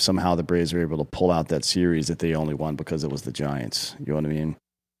is if somehow the Braves are able to pull out that series that they only won because it was the Giants. You know what I mean?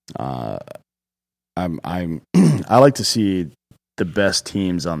 I like to see the best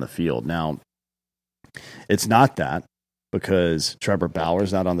teams on the field. Now, it's not that, because Trevor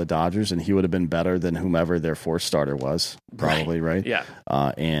Bauer's not on the Dodgers, and he would have been better than whomever their 4th starter was, probably, right? Yeah.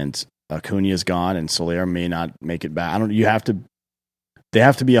 And Acuna's gone, and Soler may not make it back. They have to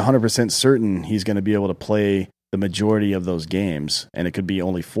be 100% certain he's going to be able to play the majority of those games, and it could be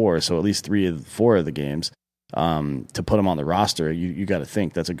only 4, so at least 4 of the games. To put him on the roster, you got to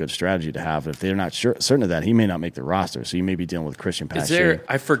think that's a good strategy to have. If they're not certain of that, he may not make the roster, so you may be dealing with Christian Pache.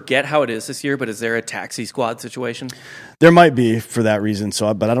 I forget how it is this year, but is there a taxi squad situation? There might be for that reason.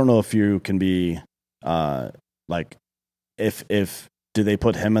 But I don't know if you can be if do they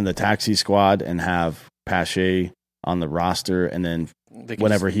put him in the taxi squad and have Pache on the roster, and then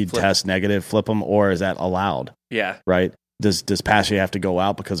whenever he tests negative, flip him, or is that allowed? Yeah, right. Does Pache have to go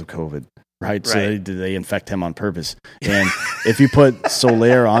out because of COVID? Right, so do they infect him on purpose? And if you put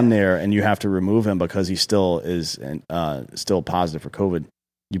Soler on there and you have to remove him because he still is still positive for COVID,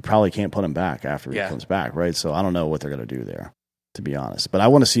 you probably can't put him back after he comes back, right? So I don't know what they're going to do there, to be honest. But I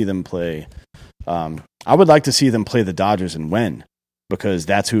want to see them play. I would like to see them play the Dodgers and win, because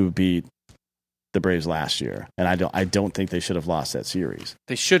that's who beat the Braves last year, and I don't think they should have lost that series.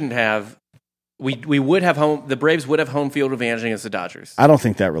 They shouldn't have. We would have the Braves would have home field advantage against the Dodgers. I don't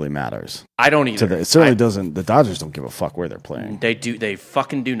think that really matters. I don't either. It certainly doesn't. The Dodgers don't give a fuck where they're playing. They do. They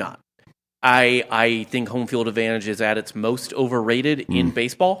fucking do not. I think home field advantage is at its most overrated in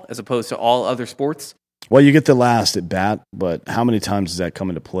baseball as opposed to all other sports. Well, you get the last at bat, but how many times does that come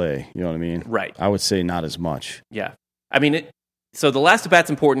into play? You know what I mean? Right. I would say not as much. Yeah. I mean, so the last at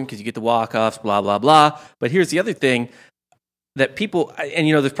bat's important because you get the walk-offs, blah, blah, blah. But here's the other thing. That people, and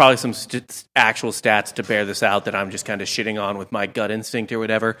there's probably some actual stats to bear this out that I'm just kind of shitting on with my gut instinct or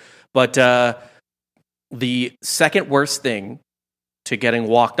whatever. But the second worst thing to getting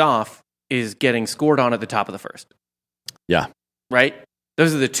walked off is getting scored on at the top of the first. Yeah. Right?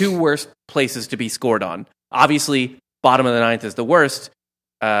 Those are the 2 worst places to be scored on. Obviously, bottom of the 9th is the worst,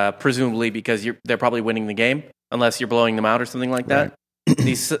 presumably because they're probably winning the game, unless you're blowing them out or something like that. Right.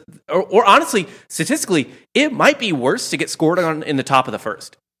 Or honestly, statistically, it might be worse to get scored on in the top of the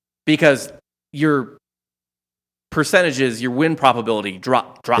first, because your percentages, your win probability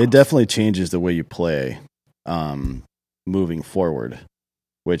drops. It definitely changes the way you play moving forward,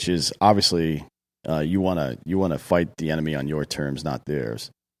 which is obviously you want to fight the enemy on your terms, not theirs.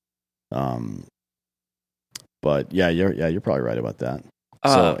 But you're probably right about that.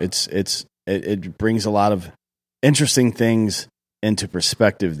 So it brings a lot of interesting things into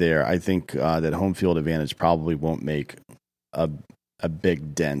perspective there. I think that home field advantage probably won't make a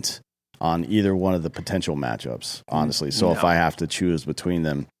big dent on either one of the potential matchups, honestly. So if I have to choose between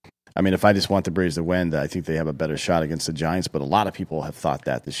them, I mean, if I just want the Braves to win, I think they have a better shot against the Giants. But a lot of people have thought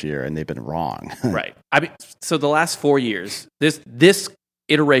that this year, and they've been wrong. Right. I mean, so the last 4 years, this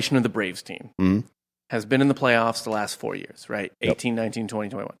iteration of the Braves team has been in the playoffs the last 4 years, right? 18, 19, 20,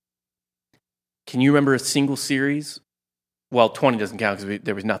 21. Can you remember a single series? Well, 20 doesn't count because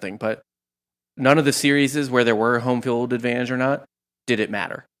there was nothing, but none of the series where there were home field advantage or not, did it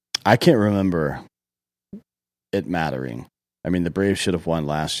matter? I can't remember it mattering. I mean, the Braves should have won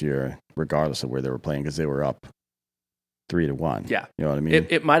last year, regardless of where they were playing, because they were up 3-1. Yeah. You know what I mean?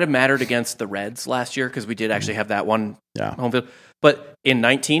 It might have mattered against the Reds last year because we did actually have that one home field. But in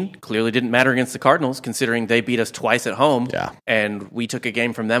 19, clearly didn't matter against the Cardinals, considering they beat us twice at home. Yeah. And we took a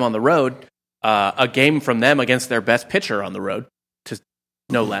game from them on the road, a game from them against their best pitcher on the road, to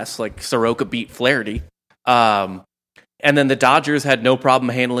no less. Like Soroka beat Flaherty. And then the Dodgers had no problem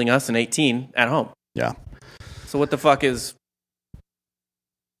handling us in 18 at home. Yeah. So what the fuck is...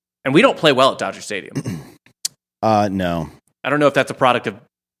 And we don't play well at Dodger Stadium. No. I don't know if that's a product of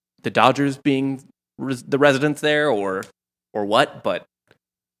the Dodgers being the residents there or what, but it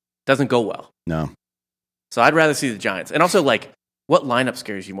doesn't go well. No. So I'd rather see the Giants. And also, like, what lineup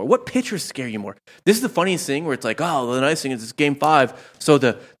scares you more? What pitchers scare you more? This is the funniest thing where it's like, oh, the nice thing is it's game 5, so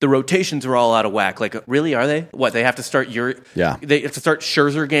the rotations are all out of whack. Like, really, are they? What, they have to start they have to start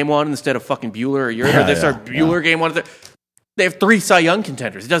Scherzer game 1 instead of fucking Buehler or Urias? They start Buehler game 1. They have 3 Cy Young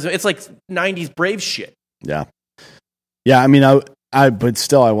contenders. It's like 90s Braves shit. Yeah. Yeah, I mean, but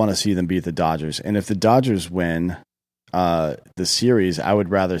still, I want to see them beat the Dodgers. And if the Dodgers win the series, I would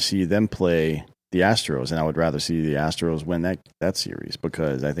rather see them play the Astros, and I would rather see the Astros win that series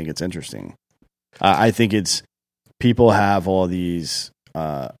because I think it's interesting. I think it's people have all these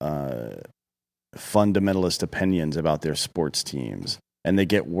fundamentalist opinions about their sports teams, and they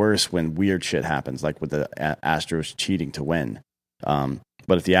get worse when weird shit happens, like with the Astros cheating to win.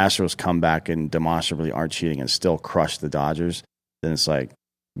 But if the Astros come back and demonstrably aren't cheating and still crush the Dodgers, then it's like,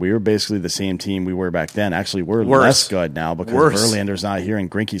 we were basically the same team we were back then. Actually, we're less good now because Verlander's not here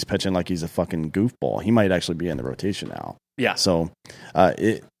and Greinke's pitching like he's a fucking goofball. He might actually be in the rotation now. Yeah. So,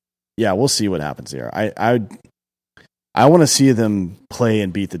 we'll see what happens there. I want to see them play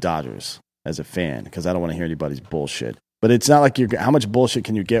and beat the Dodgers as a fan because I don't want to hear anybody's bullshit. But it's not like how much bullshit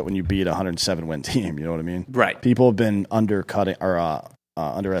can you get when you beat a 107-win team? You know what I mean? Right. People have been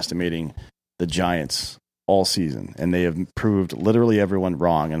underestimating the Giants all season, and they have proved literally everyone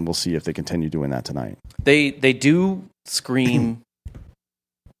wrong, and we'll see if they continue doing that tonight. They do scream,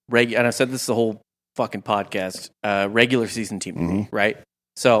 and I've said this the whole fucking podcast, regular season team to me, right?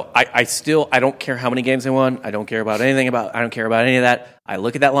 So I don't care how many games they won. I don't care about I don't care about any of that. I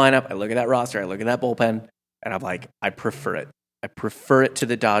look at that lineup, I look at that roster, I look at that bullpen, and I'm like, I prefer it. I prefer it to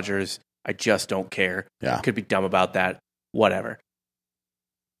the Dodgers. I just don't care. Yeah. I could be dumb about that. Whatever.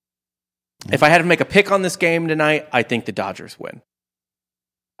 If I had to make a pick on this game tonight, I think the Dodgers win.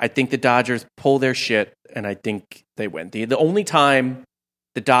 I think the Dodgers pull their shit, and I think they win. The only time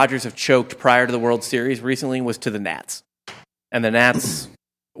the Dodgers have choked prior to the World Series recently was to the Nats. And the Nats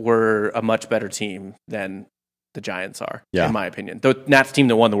were a much better team than the Giants are, in my opinion. The Nats team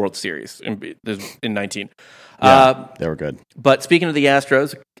that won the World Series in 19. Yeah, they were good. But speaking of the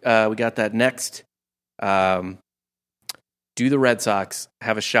Astros, we got that next. Do the Red Sox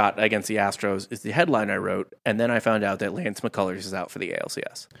have a shot against the Astros is the headline I wrote, and then I found out that Lance McCullers is out for the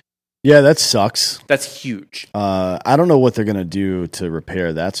ALCS. Yeah, that sucks. That's huge. I don't know what they're going to do to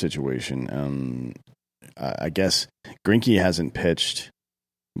repair that situation. I guess Greinke hasn't pitched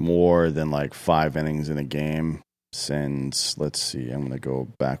more than like 5 innings in a game since, let's see, I'm going to go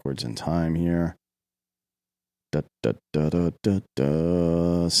backwards in time here.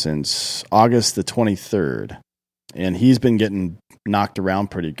 Since August the 23rd. And he's been getting knocked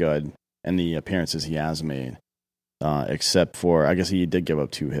around pretty good in the appearances he has made, except for, I guess he did give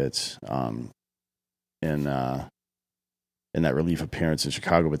up 2 hits in that relief appearance in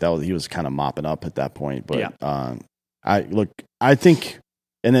Chicago, but he was kind of mopping up at that point. But I think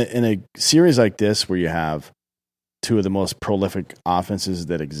in a series like this where you have 2 of the most prolific offenses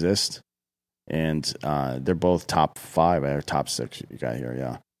that exist, and they're both top 5 or top 6 you got here,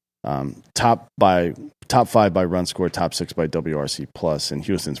 yeah. Top 5 by run score, top 6 by WRC plus, and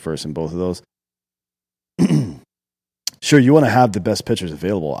Houston's first in both of those. Sure, you want to have the best pitchers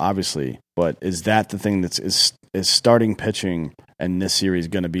available, obviously, but is that the thing is starting pitching in this series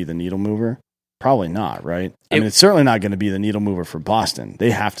going to be the needle mover? Probably not, right? I mean, it's certainly not going to be the needle mover for Boston.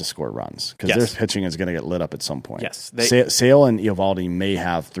 They have to score runs because their pitching is going to get lit up at some point. Yes, Sale and Eovaldi may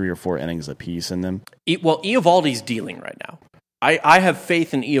have 3 or 4 innings apiece in them. Eovaldi's dealing right now. I have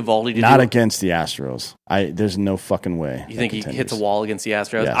faith in Eovaldi to Not do it. against the Astros. There's no fucking way. You think he hits a wall against the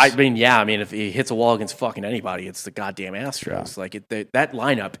Astros? Yes. I mean, yeah. I mean, if he hits a wall against fucking anybody, it's the goddamn Astros. Yeah. Like that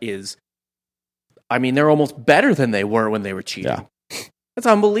lineup is. I mean, they're almost better than they were when they were cheating. Yeah. That's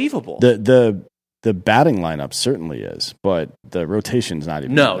unbelievable. The batting lineup certainly is, but the rotation's not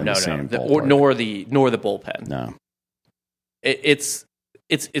even in the same ballpark. Nor the bullpen. No. It's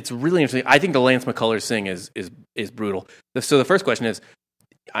really interesting. I think the Lance McCullers thing is brutal. So the first question is,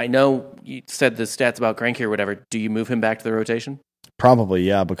 I know you said the stats about Greinke or whatever. Do you move him back to the rotation? Probably,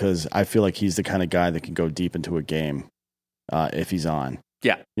 yeah, because I feel like he's the kind of guy that can go deep into a game if he's on.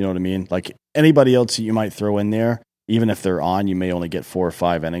 Yeah. You know what I mean? Like anybody else you might throw in there, even if they're on, you may only get 4 or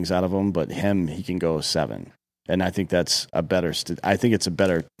 5 innings out of them, but he can go 7. And I think that's a better I think it's a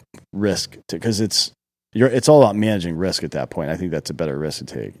better risk because it's all about managing risk at that point. I think that's a better risk to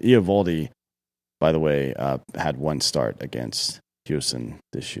take. Eovaldi, by the way, had 1 start against Houston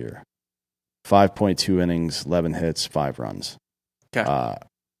this year. 5.2 innings, 11 hits, 5 runs. Okay.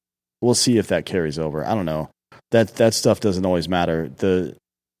 We'll see if that carries over. I don't know. That stuff doesn't always matter. The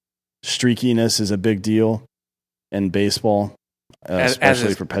streakiness is a big deal in baseball,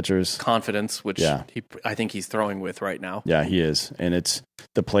 especially for pitchers. Confidence, which I think he's throwing with right now. Yeah, he is. And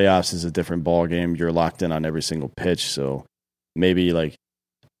the playoffs is a different ball game. You're locked in on every single pitch. So maybe I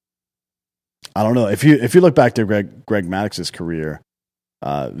don't know. If you look back to Greg Maddox's career,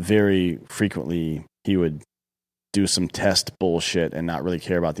 very frequently he would do some test bullshit and not really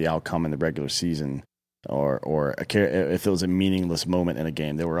care about the outcome in the regular season. Or if it was a meaningless moment in a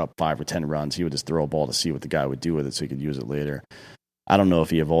game, they were up 5 or 10 runs, he would just throw a ball to see what the guy would do with it so he could use it later. I don't know if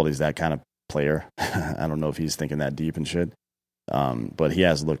Eovaldi's that kind of player. I don't know if he's thinking that deep and shit. But he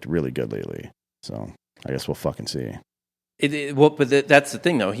has looked really good lately. So I guess we'll fucking see. But that's the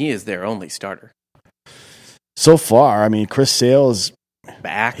thing, though. He is their only starter. So far, I mean, Chris Sale's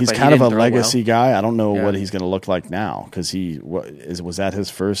back. He's kind of a legacy guy. I don't know what he's going to look like now because was that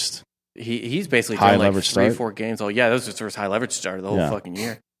his first? He's basically high done like leverage 3 or start? 4 games. Oh yeah, that was his first high leverage start of the whole fucking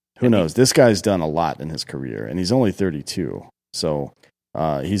year. Who knows? This guy's done a lot in his career, and he's only 32. So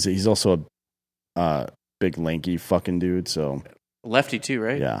he's also a big lanky fucking dude. So lefty too,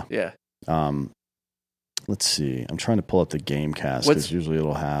 right? Yeah. Yeah. Let's see. I'm trying to pull up the game cast because usually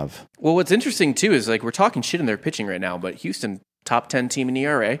it'll have. Well, what's interesting too is like we're talking shit in their pitching right now, but Houston top 10 team in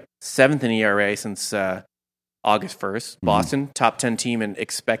ERA, 7th in ERA since August 1st. Boston top 10 team in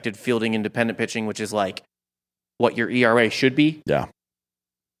expected fielding independent pitching, which is like what your ERA should be. Yeah.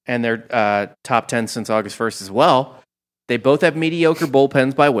 And they're top 10 since August 1st as well. They both have mediocre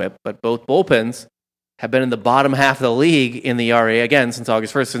bullpens by WHIP, but both bullpens have been in the bottom half of the league in the ERA again since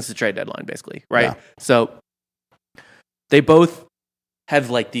August 1st, since the trade deadline, basically, right? Yeah. So they both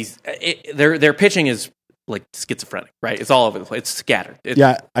have like these. Their pitching is like schizophrenic, right? It's all over the place. It's scattered.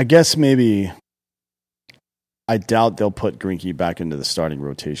 I guess maybe. I doubt they'll put Greinke back into the starting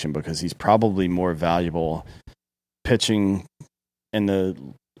rotation because he's probably more valuable pitching in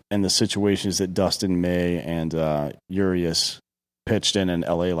the situations that Dustin May and Urias pitched in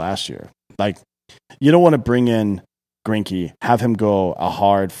LA last year. Like, you don't want to bring in Greinke, have him go a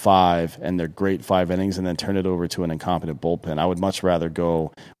hard 5 and their great 5 innings and then turn it over to an incompetent bullpen. I would much rather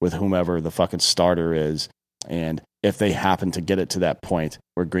go with whomever the fucking starter is, and if they happen to get it to that point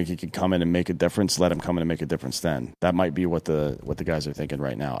where Greinke can come in and make a difference, let him come in and make a difference then. That might be what the guys are thinking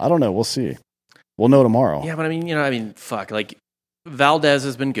right now. I don't know. We'll see. We'll know tomorrow. Yeah, but I mean, fuck. Like, Valdez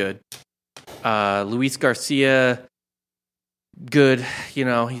has been good. Luis Garcia, good.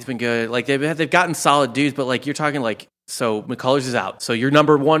 He's been good. Like, they've gotten solid dudes, but like you're talking like, so McCullers is out. So your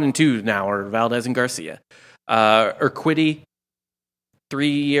number 1 and 2 now are Valdez and Garcia. Urquidy,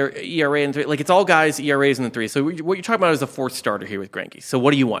 3 ERA and 3. Like, it's all guys ERAs in the 3. So what you're talking about is the 4th starter here with Greinke. So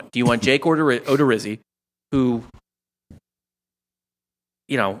what do you want? Do you want Jake Odorizzi, who,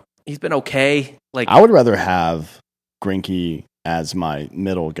 he's been okay? Like, I would rather have Greinke as my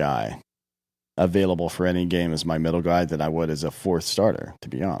middle guy, available for any game as my middle guy, than I would as a 4th starter, to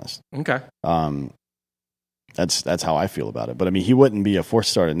be honest. Okay. That's how I feel about it. But I mean, he wouldn't be a 4th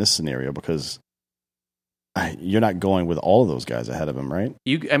starter in this scenario because you're not going with all of those guys ahead of him, right?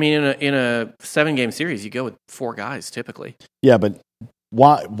 In a 7-game series, you go with 4 guys typically. Yeah, but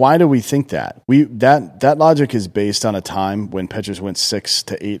why do we think that? That logic is based on a time when pitchers went 6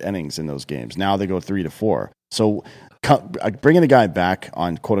 to 8 innings in those games. Now they go 3 to 4. So bringing a guy back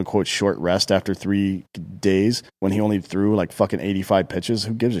on quote unquote short rest after 3 days when he only threw like fucking 85 pitches,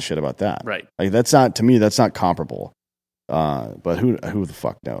 who gives a shit about that? Right. Like, that's not comparable. But who the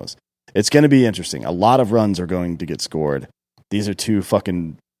fuck knows? It's going to be interesting. A lot of runs are going to get scored. These are 2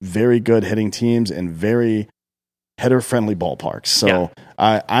 fucking very good hitting teams and very hitter-friendly ballparks. So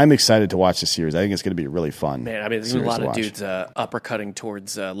I'm excited to watch the series. I think it's going to be really fun. Man, I mean, there's a lot of dudes uppercutting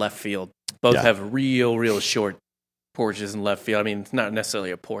towards left field. Both have real short porches in left field. I mean, it's not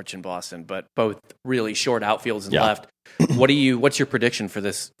necessarily a porch in Boston, but both really short outfields in left. What's your prediction for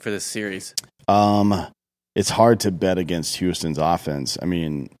this series? It's hard to bet against Houston's offense. I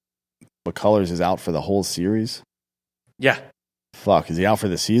mean, McCullers is out for the whole series. Yeah. Fuck, is he out for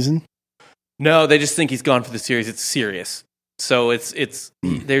the season? No, they just think he's gone for the series. It's serious. So it's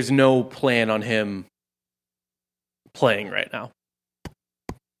there's no plan on him playing right now.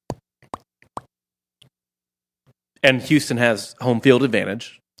 And Houston has home field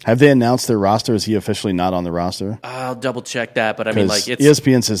advantage. Have they announced their roster? Is he officially not on the roster? I'll double check that, but I mean, like, it's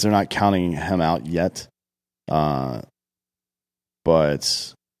ESPN says they're not counting him out yet. But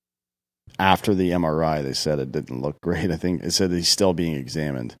after the MRI, they said it didn't look great. I think it said he's still being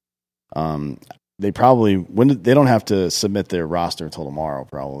examined. They probably they don't have to submit their roster until tomorrow,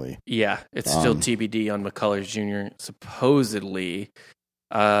 probably. Yeah, it's still TBD on McCullers Jr. Supposedly,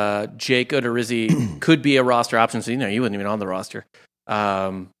 Jake Odorizzi could be a roster option. So he wasn't even on the roster.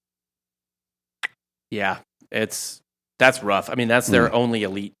 Yeah, that's rough. I mean, that's their only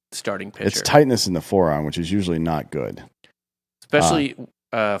elite starting pitcher. It's tightness in the forearm, which is usually not good, especially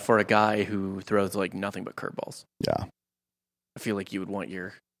for a guy who throws like nothing but curveballs. Yeah, I feel like you would want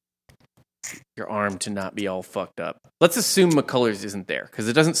your arm to not be all fucked up. Let's assume McCullers isn't there because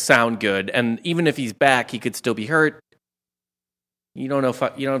it doesn't sound good. And even if he's back, he could still be hurt. You don't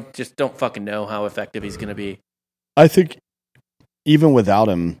know. Don't fucking know how effective he's going to be. I think even without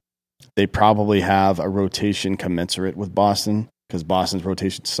him, they probably have a rotation commensurate with Boston because Boston's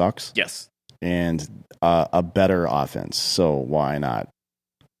rotation sucks. Yes, and a better offense. So why not?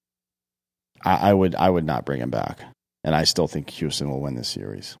 I would not bring him back, and I still think Houston will win this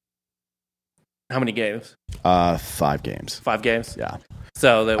series. How many games? 5 games. 5 games? Yeah.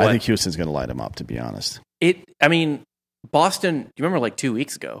 So I think Houston's going to light them up, to be honest. Boston, do you remember like 2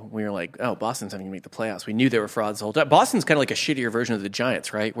 weeks ago, we were like, oh, Boston's not going to make the playoffs. We knew they were frauds the whole time. Boston's kind of like a shittier version of the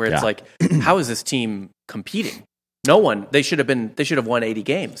Giants, right? Where it's like, how is this team competing? No one. They should have won 80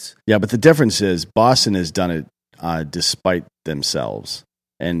 games. Yeah, but the difference is Boston has done it despite themselves.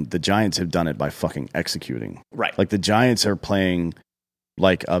 And the Giants have done it by fucking executing. Right. Like the Giants are playing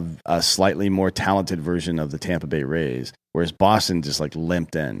like a slightly more talented version of the Tampa Bay Rays, whereas Boston just like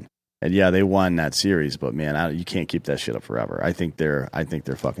limped in. And yeah, they won that series, but man, you can't keep that shit up forever. I think they're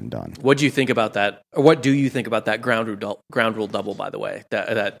fucking done. What do you think about that? Or what do you think about that ground rule double? By the way,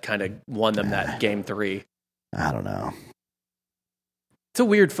 that kind of won them that game 3. I don't know. It's a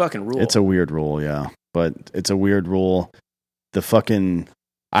weird fucking rule. It's a weird rule, yeah, but it's a weird rule.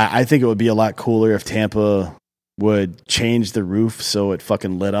 I think it would be a lot cooler if Tampa would change the roof so it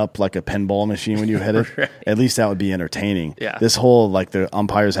fucking lit up like a pinball machine when you hit it. Right. At least that would be entertaining. Yeah. This whole, like, the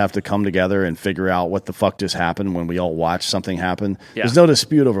umpires have to come together and figure out what the fuck just happened when we all watch something happen. Yeah. There's no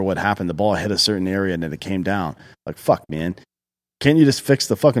dispute over what happened. The ball hit a certain area and then it came down. Like, fuck, man. Can't you just fix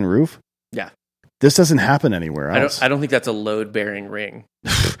the fucking roof? Yeah. This doesn't happen anywhere else. I don't think that's a load-bearing ring.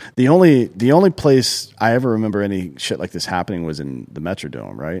 The only place I ever remember any shit like this happening was in the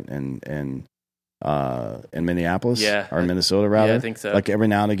Metrodome, right? And in Minneapolis, or Minnesota, rather. Yeah, I think so. Like every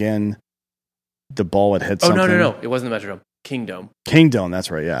now and again, the ball would hit something. No. It wasn't the Metrodome. Kingdome. Kingdome,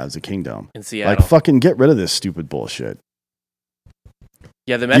 that's right. Yeah, it was a Kingdome. In Seattle. Like, fucking get rid of this stupid bullshit.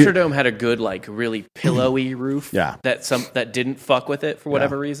 Yeah, the Metrodome had a good, like, really pillowy roof. Yeah. That didn't fuck with it for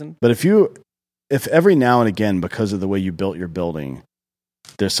whatever reason. But if every now and again, because of the way you built your building,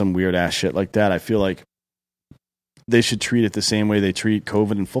 there's some weird ass shit like that, I feel like they should treat it the same way they treat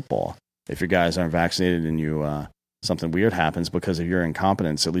COVID and football. If your guys aren't vaccinated and something weird happens because of your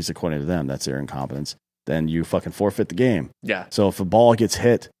incompetence, at least according to them, that's their incompetence, then you fucking forfeit the game. Yeah. So if a ball gets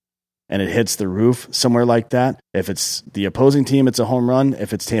hit and it hits the roof somewhere like that, if it's the opposing team, it's a home run.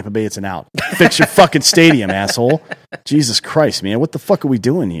 If it's Tampa Bay, it's an out. Fix your fucking stadium, asshole. Jesus Christ, man. What the fuck are we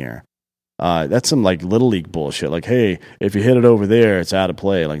doing here? That's some like little league bullshit. Like, hey, if you hit it over there, it's out of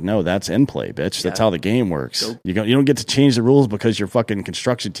play. Like, no, that's in play, bitch. That's how the game works. You don't get to change the rules because your fucking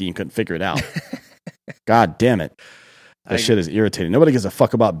construction team couldn't figure it out. God damn it. That shit is irritating. Nobody gives a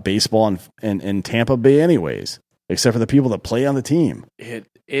fuck about baseball in Tampa Bay anyways, except for the people that play on the team.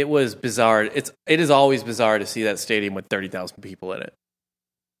 It was bizarre. It is always bizarre to see that stadium with 30,000 people in it.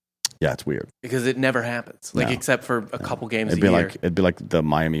 Yeah, it's weird. Because it never happens. Except for a couple games a year. It'd be like the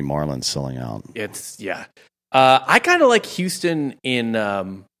Miami Marlins selling out. I kind of like Houston in...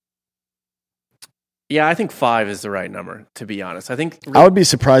 I think 5 is the right number, to be honest. I think... I would be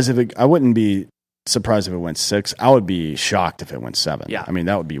surprised if I wouldn't be surprised if it went 6. I would be shocked if it went 7. Yeah. I mean,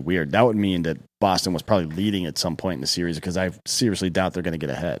 that would be weird. That would mean that Boston was probably leading at some point in the series because I seriously doubt they're going to get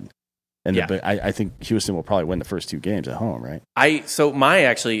ahead. And I think Houston will probably win the first 2 games at home, right?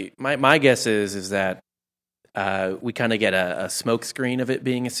 My guess is that we kind of get a smoke screen of it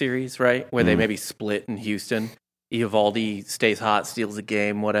being a series, right? Where they maybe split in Houston. Eovaldi stays hot, steals a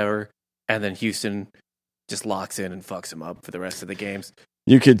game, whatever, and then Houston just locks in and fucks him up for the rest of the games.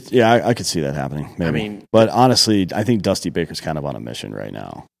 You could, I could see that happening. Maybe. I mean, but honestly, I think Dusty Baker's kind of on a mission right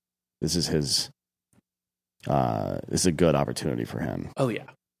now. This is his. It's a good opportunity for him. Oh yeah.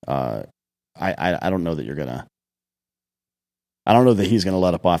 I don't know that you're gonna. I don't know that he's gonna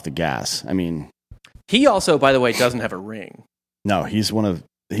let up off the gas. I mean, he also, by the way, doesn't have a ring. No, he's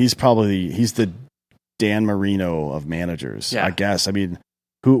the Dan Marino of managers. Yeah. I guess. I mean,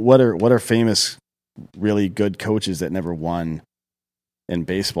 what are famous, really good coaches that never won in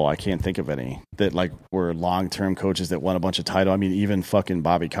baseball? I can't think of any that like were long-term coaches that won a bunch of titles. I mean, even fucking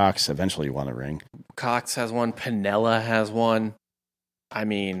Bobby Cox eventually won a ring. Cox has one. Pinella has one. I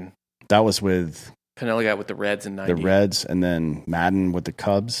mean, that was with Pinella got with the Reds in '90. The Reds, and then Madden with the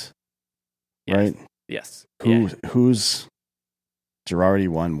Cubs, yes. right? Yes. Who's Girardi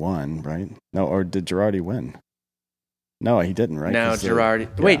won one, right? No, or did Girardi win? No, he didn't, right? No,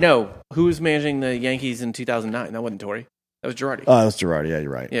 Girardi. Wait, no. Who was managing the Yankees in 2009? That wasn't Torre. That was Girardi. Oh, that was Girardi. Yeah, you're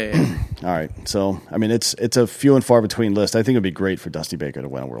right. Yeah. All right. So, I mean, it's a few and far between list. I think it'd be great for Dusty Baker to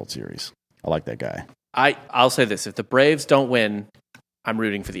win a World Series. I like that guy. I'll say this: if the Braves don't win, I'm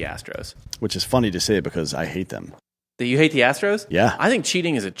rooting for the Astros. Which is funny to say because I hate them. Do you hate the Astros? Yeah. I think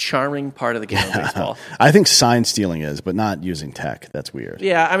cheating is a charming part of the game of baseball. I think sign stealing is, but not using tech. That's weird.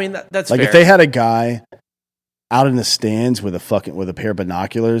 Yeah, I mean that's like fair. If they had a guy out in the stands with a pair of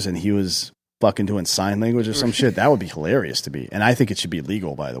binoculars and he was fucking doing sign language or some shit, that would be hilarious to be. And I think it should be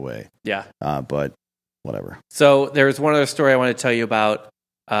legal, by the way. Yeah. But whatever. So there's one other story I want to tell you about.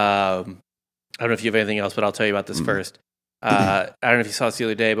 I don't know if you have anything else, but I'll tell you about this first. I don't know if you saw this the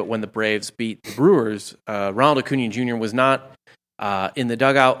other day, but when the Braves beat the Brewers, Ronald Acuna Jr. was not in the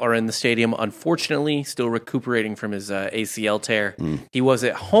dugout or in the stadium, unfortunately, still recuperating from his ACL tear. He was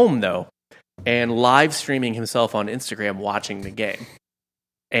at home, though, and live streaming himself on Instagram watching the game.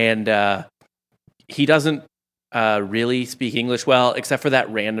 And he doesn't really speak English well, except for that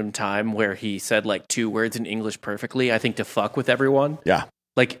random time where he said like 2 words in English perfectly, I think to fuck with everyone. Yeah.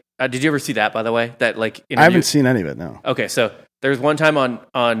 Like, did you ever see that, by the way? That like I haven't seen any of it, no. Okay, so there's one time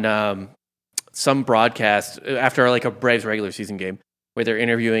on some broadcast after like a Braves regular season game where they're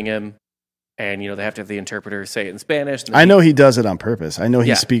interviewing him, and they have to have the interpreter say it in Spanish. I know he does it on purpose. I know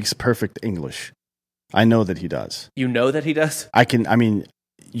he speaks perfect English. I know that he does. You know that he does?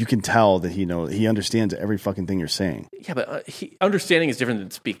 You can tell that he understands every fucking thing you're saying. Yeah, but understanding is different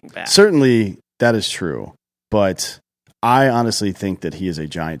than speaking back. Certainly, that is true, but I honestly think that he is a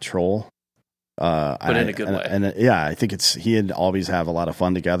giant troll. But in a good way. And I think he and Albies have a lot of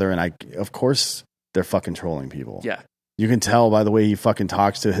fun together, and of course, they're fucking trolling people. Yeah. You can tell by the way he fucking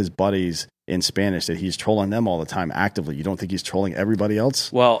talks to his buddies in Spanish that he's trolling them all the time actively. You don't think he's trolling everybody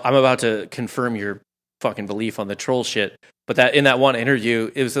else? Well, I'm about to confirm your fucking belief on the troll shit. But that in that one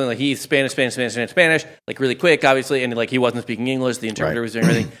interview, it was something like he's Spanish, like really quick, obviously, and like he wasn't speaking English. The interpreter was doing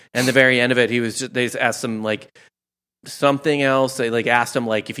everything. And at the very end of it, they just asked him like something else. They like asked him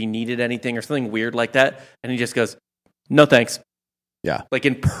like if he needed anything or something weird like that, and he just goes, "No thanks." Yeah, like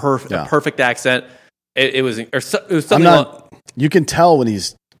in perfect accent. It was something. You can tell when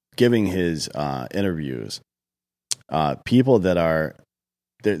he's giving his interviews. People that are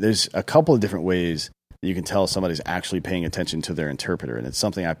there's a couple of different ways you can tell somebody's actually paying attention to their interpreter, and it's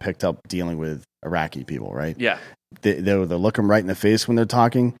something I picked up dealing with Iraqi people. Right? Yeah, they look them right in the face when they're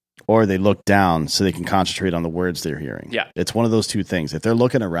talking, or they look down so they can concentrate on the words they're hearing. Yeah, it's one of those two things. If they're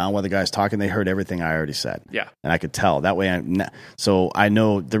looking around while the guy's talking, they heard everything I already said. Yeah, and I could tell that way. So I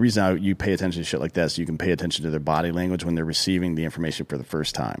know the reason you pay attention to shit like this. You can pay attention to their body language when they're receiving the information for the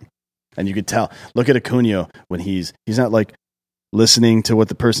first time, and you could tell. Look at Acuna when he's not like listening to what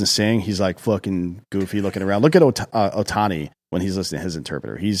the person's saying. He's like fucking goofy looking around. Look at Ohtani when he's listening to his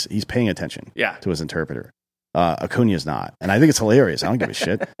interpreter. He's paying attention. To his interpreter. Acuna's not, and I think it's hilarious. I don't give a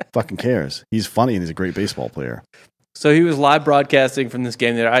shit. Fucking cares. He's funny and he's a great baseball player. So he was live broadcasting from this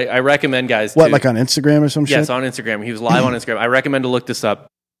game that I recommend guys. Like on Instagram or some shit? Yes, on Instagram. He was live on Instagram. I recommend to look this up.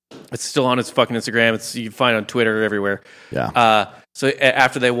 It's still on his fucking Instagram. You can find it on Twitter everywhere. Yeah. So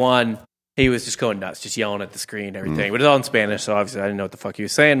after they won, he was just going nuts, just yelling at the screen, everything. But it's all in Spanish, so obviously I didn't know what the fuck he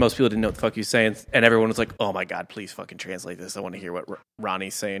was saying. Most people didn't know what the fuck he was saying, and everyone was like, "Oh my god, please fucking translate this. I want to hear what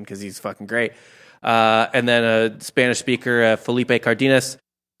Ronnie's saying because he's fucking great." And then a Spanish speaker, Felipe Cardenas,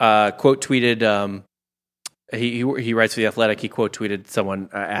 quote tweeted. He writes for The Athletic. He quote tweeted someone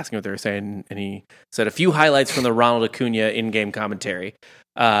asking what they were saying, and he said a few highlights from the Ronald Acuna in-game commentary.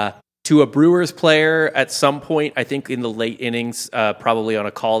 To a Brewers player at some point, I think in the late innings, probably on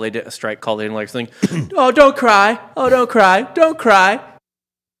a call, they did a strike call. They didn't like something. Oh, don't cry! Oh, don't cry! Don't cry!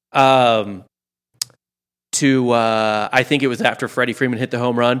 I think it was after Freddie Freeman hit the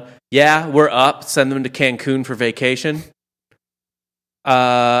home run. Yeah, we're up. Send them to Cancun for vacation.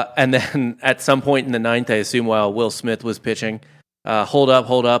 And then at some point in the ninth, I assume while Will Smith was pitching, hold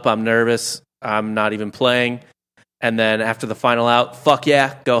up, I'm nervous, I'm not even playing. And then after the final out, fuck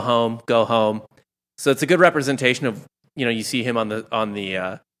yeah, go home. So it's a good representation of, you see him on the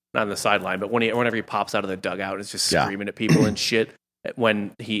not on the sideline, but whenever he pops out of the dugout, it's just screaming at people and shit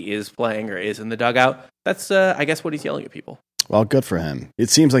when he is playing or is in the dugout. That's, I guess, what he's yelling at people. Well, good for him. It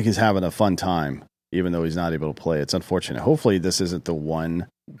seems like he's having a fun time, even though he's not able to play. It's unfortunate. Hopefully this isn't the one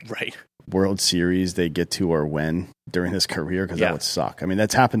World Series they get to or win during his career, because that would suck. I mean,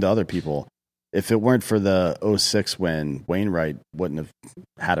 that's happened to other people. If it weren't for the 2006 win, Wainwright wouldn't have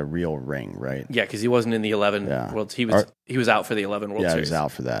had a real ring, right? Yeah, because he wasn't in the 11 World. He was out for the 11 World Series. Yeah, he was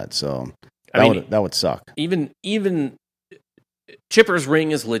out for that. So that would suck. Even Chipper's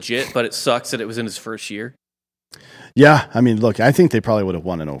ring is legit, but it sucks that it was in his first year. Yeah, I mean, look, I think they probably would have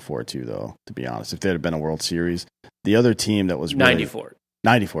won in 2004 too, though, to be honest, if there had been a World Series. The other team that was really...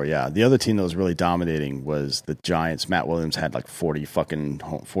 94, yeah. The other team that was really dominating was the Giants. Matt Williams had like 42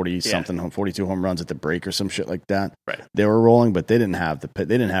 home runs at the break or some shit like that. Right. They were rolling, but they didn't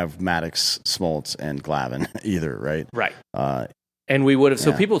have Maddox, Smoltz, and Glavine either, right? Right. And we would have.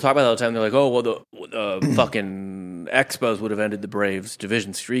 So people talk about it all the time. They're like, "Oh, well, the fucking Expos would have ended the Braves'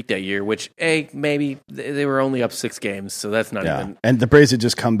 division streak that year." Which, maybe they were only up 6 games, so that's not even. And the Braves had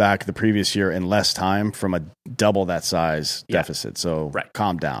just come back the previous year in less time from a double that size deficit. So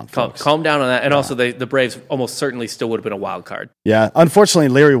calm down, folks. Calm down on that. And also, the Braves almost certainly still would have been a wild card. Yeah, unfortunately,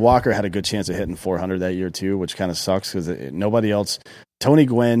 Larry Walker had a good chance of hitting 400 that year too, which kind of sucks because nobody else. Tony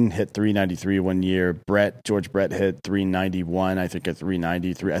Gwynn hit 393 one year. George Brett hit 391. I think at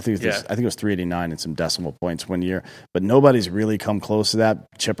 393. I think it was 389 and some decimal points one year. But nobody's really come close to that.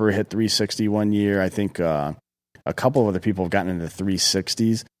 Chipper hit 360 one year. I think a couple of other people have gotten into the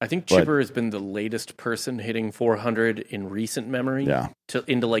 360s. I think Chipper has been the latest person hitting 400 in recent memory. Yeah,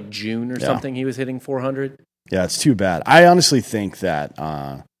 into like June or something. He was hitting 400. Yeah, it's too bad. I honestly think that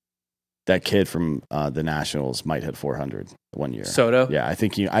that kid from the Nationals might hit 400 one year. Soto? Yeah, I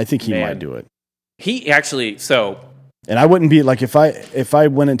think he might do it. He actually and I wouldn't be like if I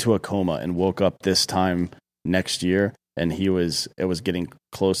went into a coma and woke up this time next year and it was getting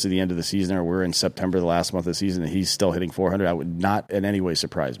close to the end of the season, or we're in September, the last month of the season, and he's still hitting 400, I would not in any way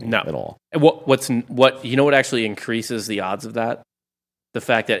surprise me at all. And what actually increases the odds of that? The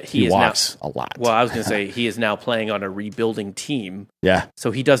fact that he walks a lot. Well, I was going to say he is now playing on a rebuilding team. Yeah.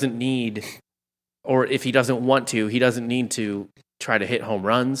 So he doesn't need, or if he doesn't want to, he doesn't need to try to hit home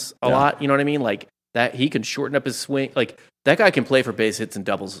runs a lot. You know what I mean? Like that, he can shorten up his swing. Like that guy can play for base hits and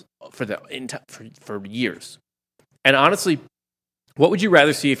doubles for years. And honestly, what would you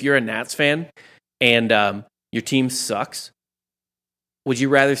rather see if you're a Nats fan and your team sucks? Would you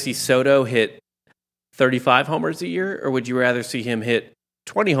rather see Soto hit 35 homers a year, or would you rather see him hit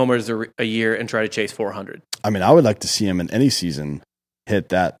 20 homers a year and try to chase 400? I mean, I would like to see him in any season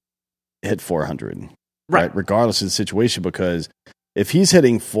hit 400, right? Regardless of the situation, because if he's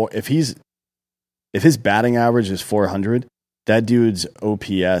hitting if his batting average is 400, that dude's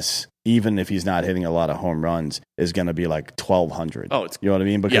OPS, even if he's not hitting a lot of home runs, is going to be like 1,200. Oh, you know what I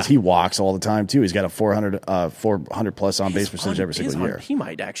mean? Because he walks all the time too. He's got a 400 plus on base percentage every single year. He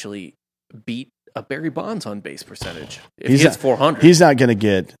might actually beat a Barry Bonds on base percentage if he hits 400. He's not going to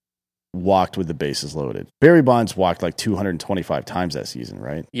get walked with the bases loaded. Barry Bonds walked like 225 times that season,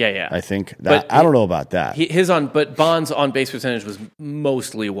 right? Yeah. I think that. I don't know about that. But Bonds on base percentage was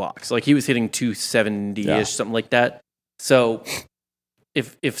mostly walks. Like he was hitting 270-ish, something like that. So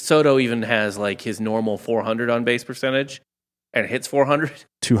if Soto even has like his normal 400 on base percentage and hits 400,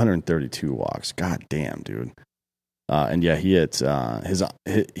 232 walks. God damn, dude. And yeah, he hits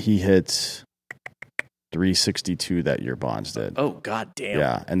he hits 362 that year. Bonds did. Oh, god damn.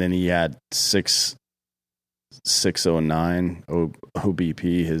 Yeah, and then he had 609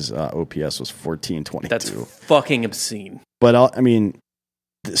 OBP. His OPS was 1422. That's fucking obscene. But I mean,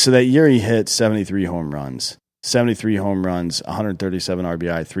 so that year he hit 73 home runs, 137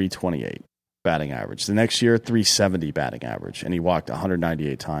 RBI, 328 batting average. The next year, 370 batting average, and he walked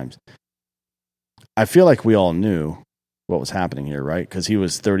 198 times. I feel like we all knew what was happening here, right? Because he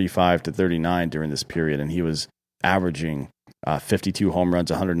was 35 to 39 during this period, and he was averaging 52 home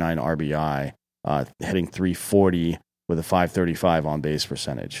runs, 109 RBI, hitting 340 with a 535 on base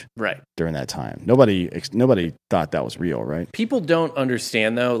percentage. Right. During that time, nobody thought that was real, right? People don't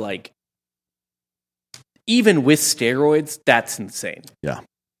understand though. Like, even with steroids, that's insane. Yeah.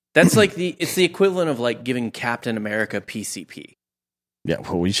 That's like it's the equivalent of like giving Captain America PCP. Yeah.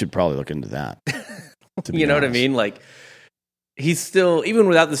 Well, we should probably look into that. You know what I mean? Like, he's still, even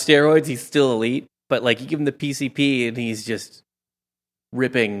without the steroids, he's still elite. But like, you give him the PCP and he's just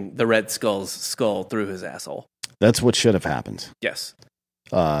ripping the Red Skull's skull through his asshole. That's what should have happened. Yes.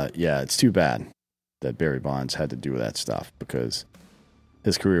 Yeah, it's too bad that Barry Bonds had to do that stuff because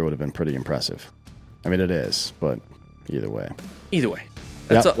his career would have been pretty impressive. I mean, it is, but either way. Either way.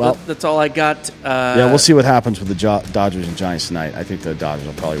 That's all I got. Yeah, we'll see what happens with the Dodgers and Giants tonight. I think the Dodgers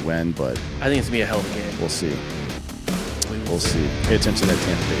will probably win, but I think it's going to be a hell of a game. We'll see. We'll see. Pay attention to that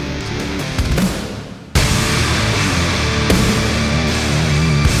Tampa Bay game, too.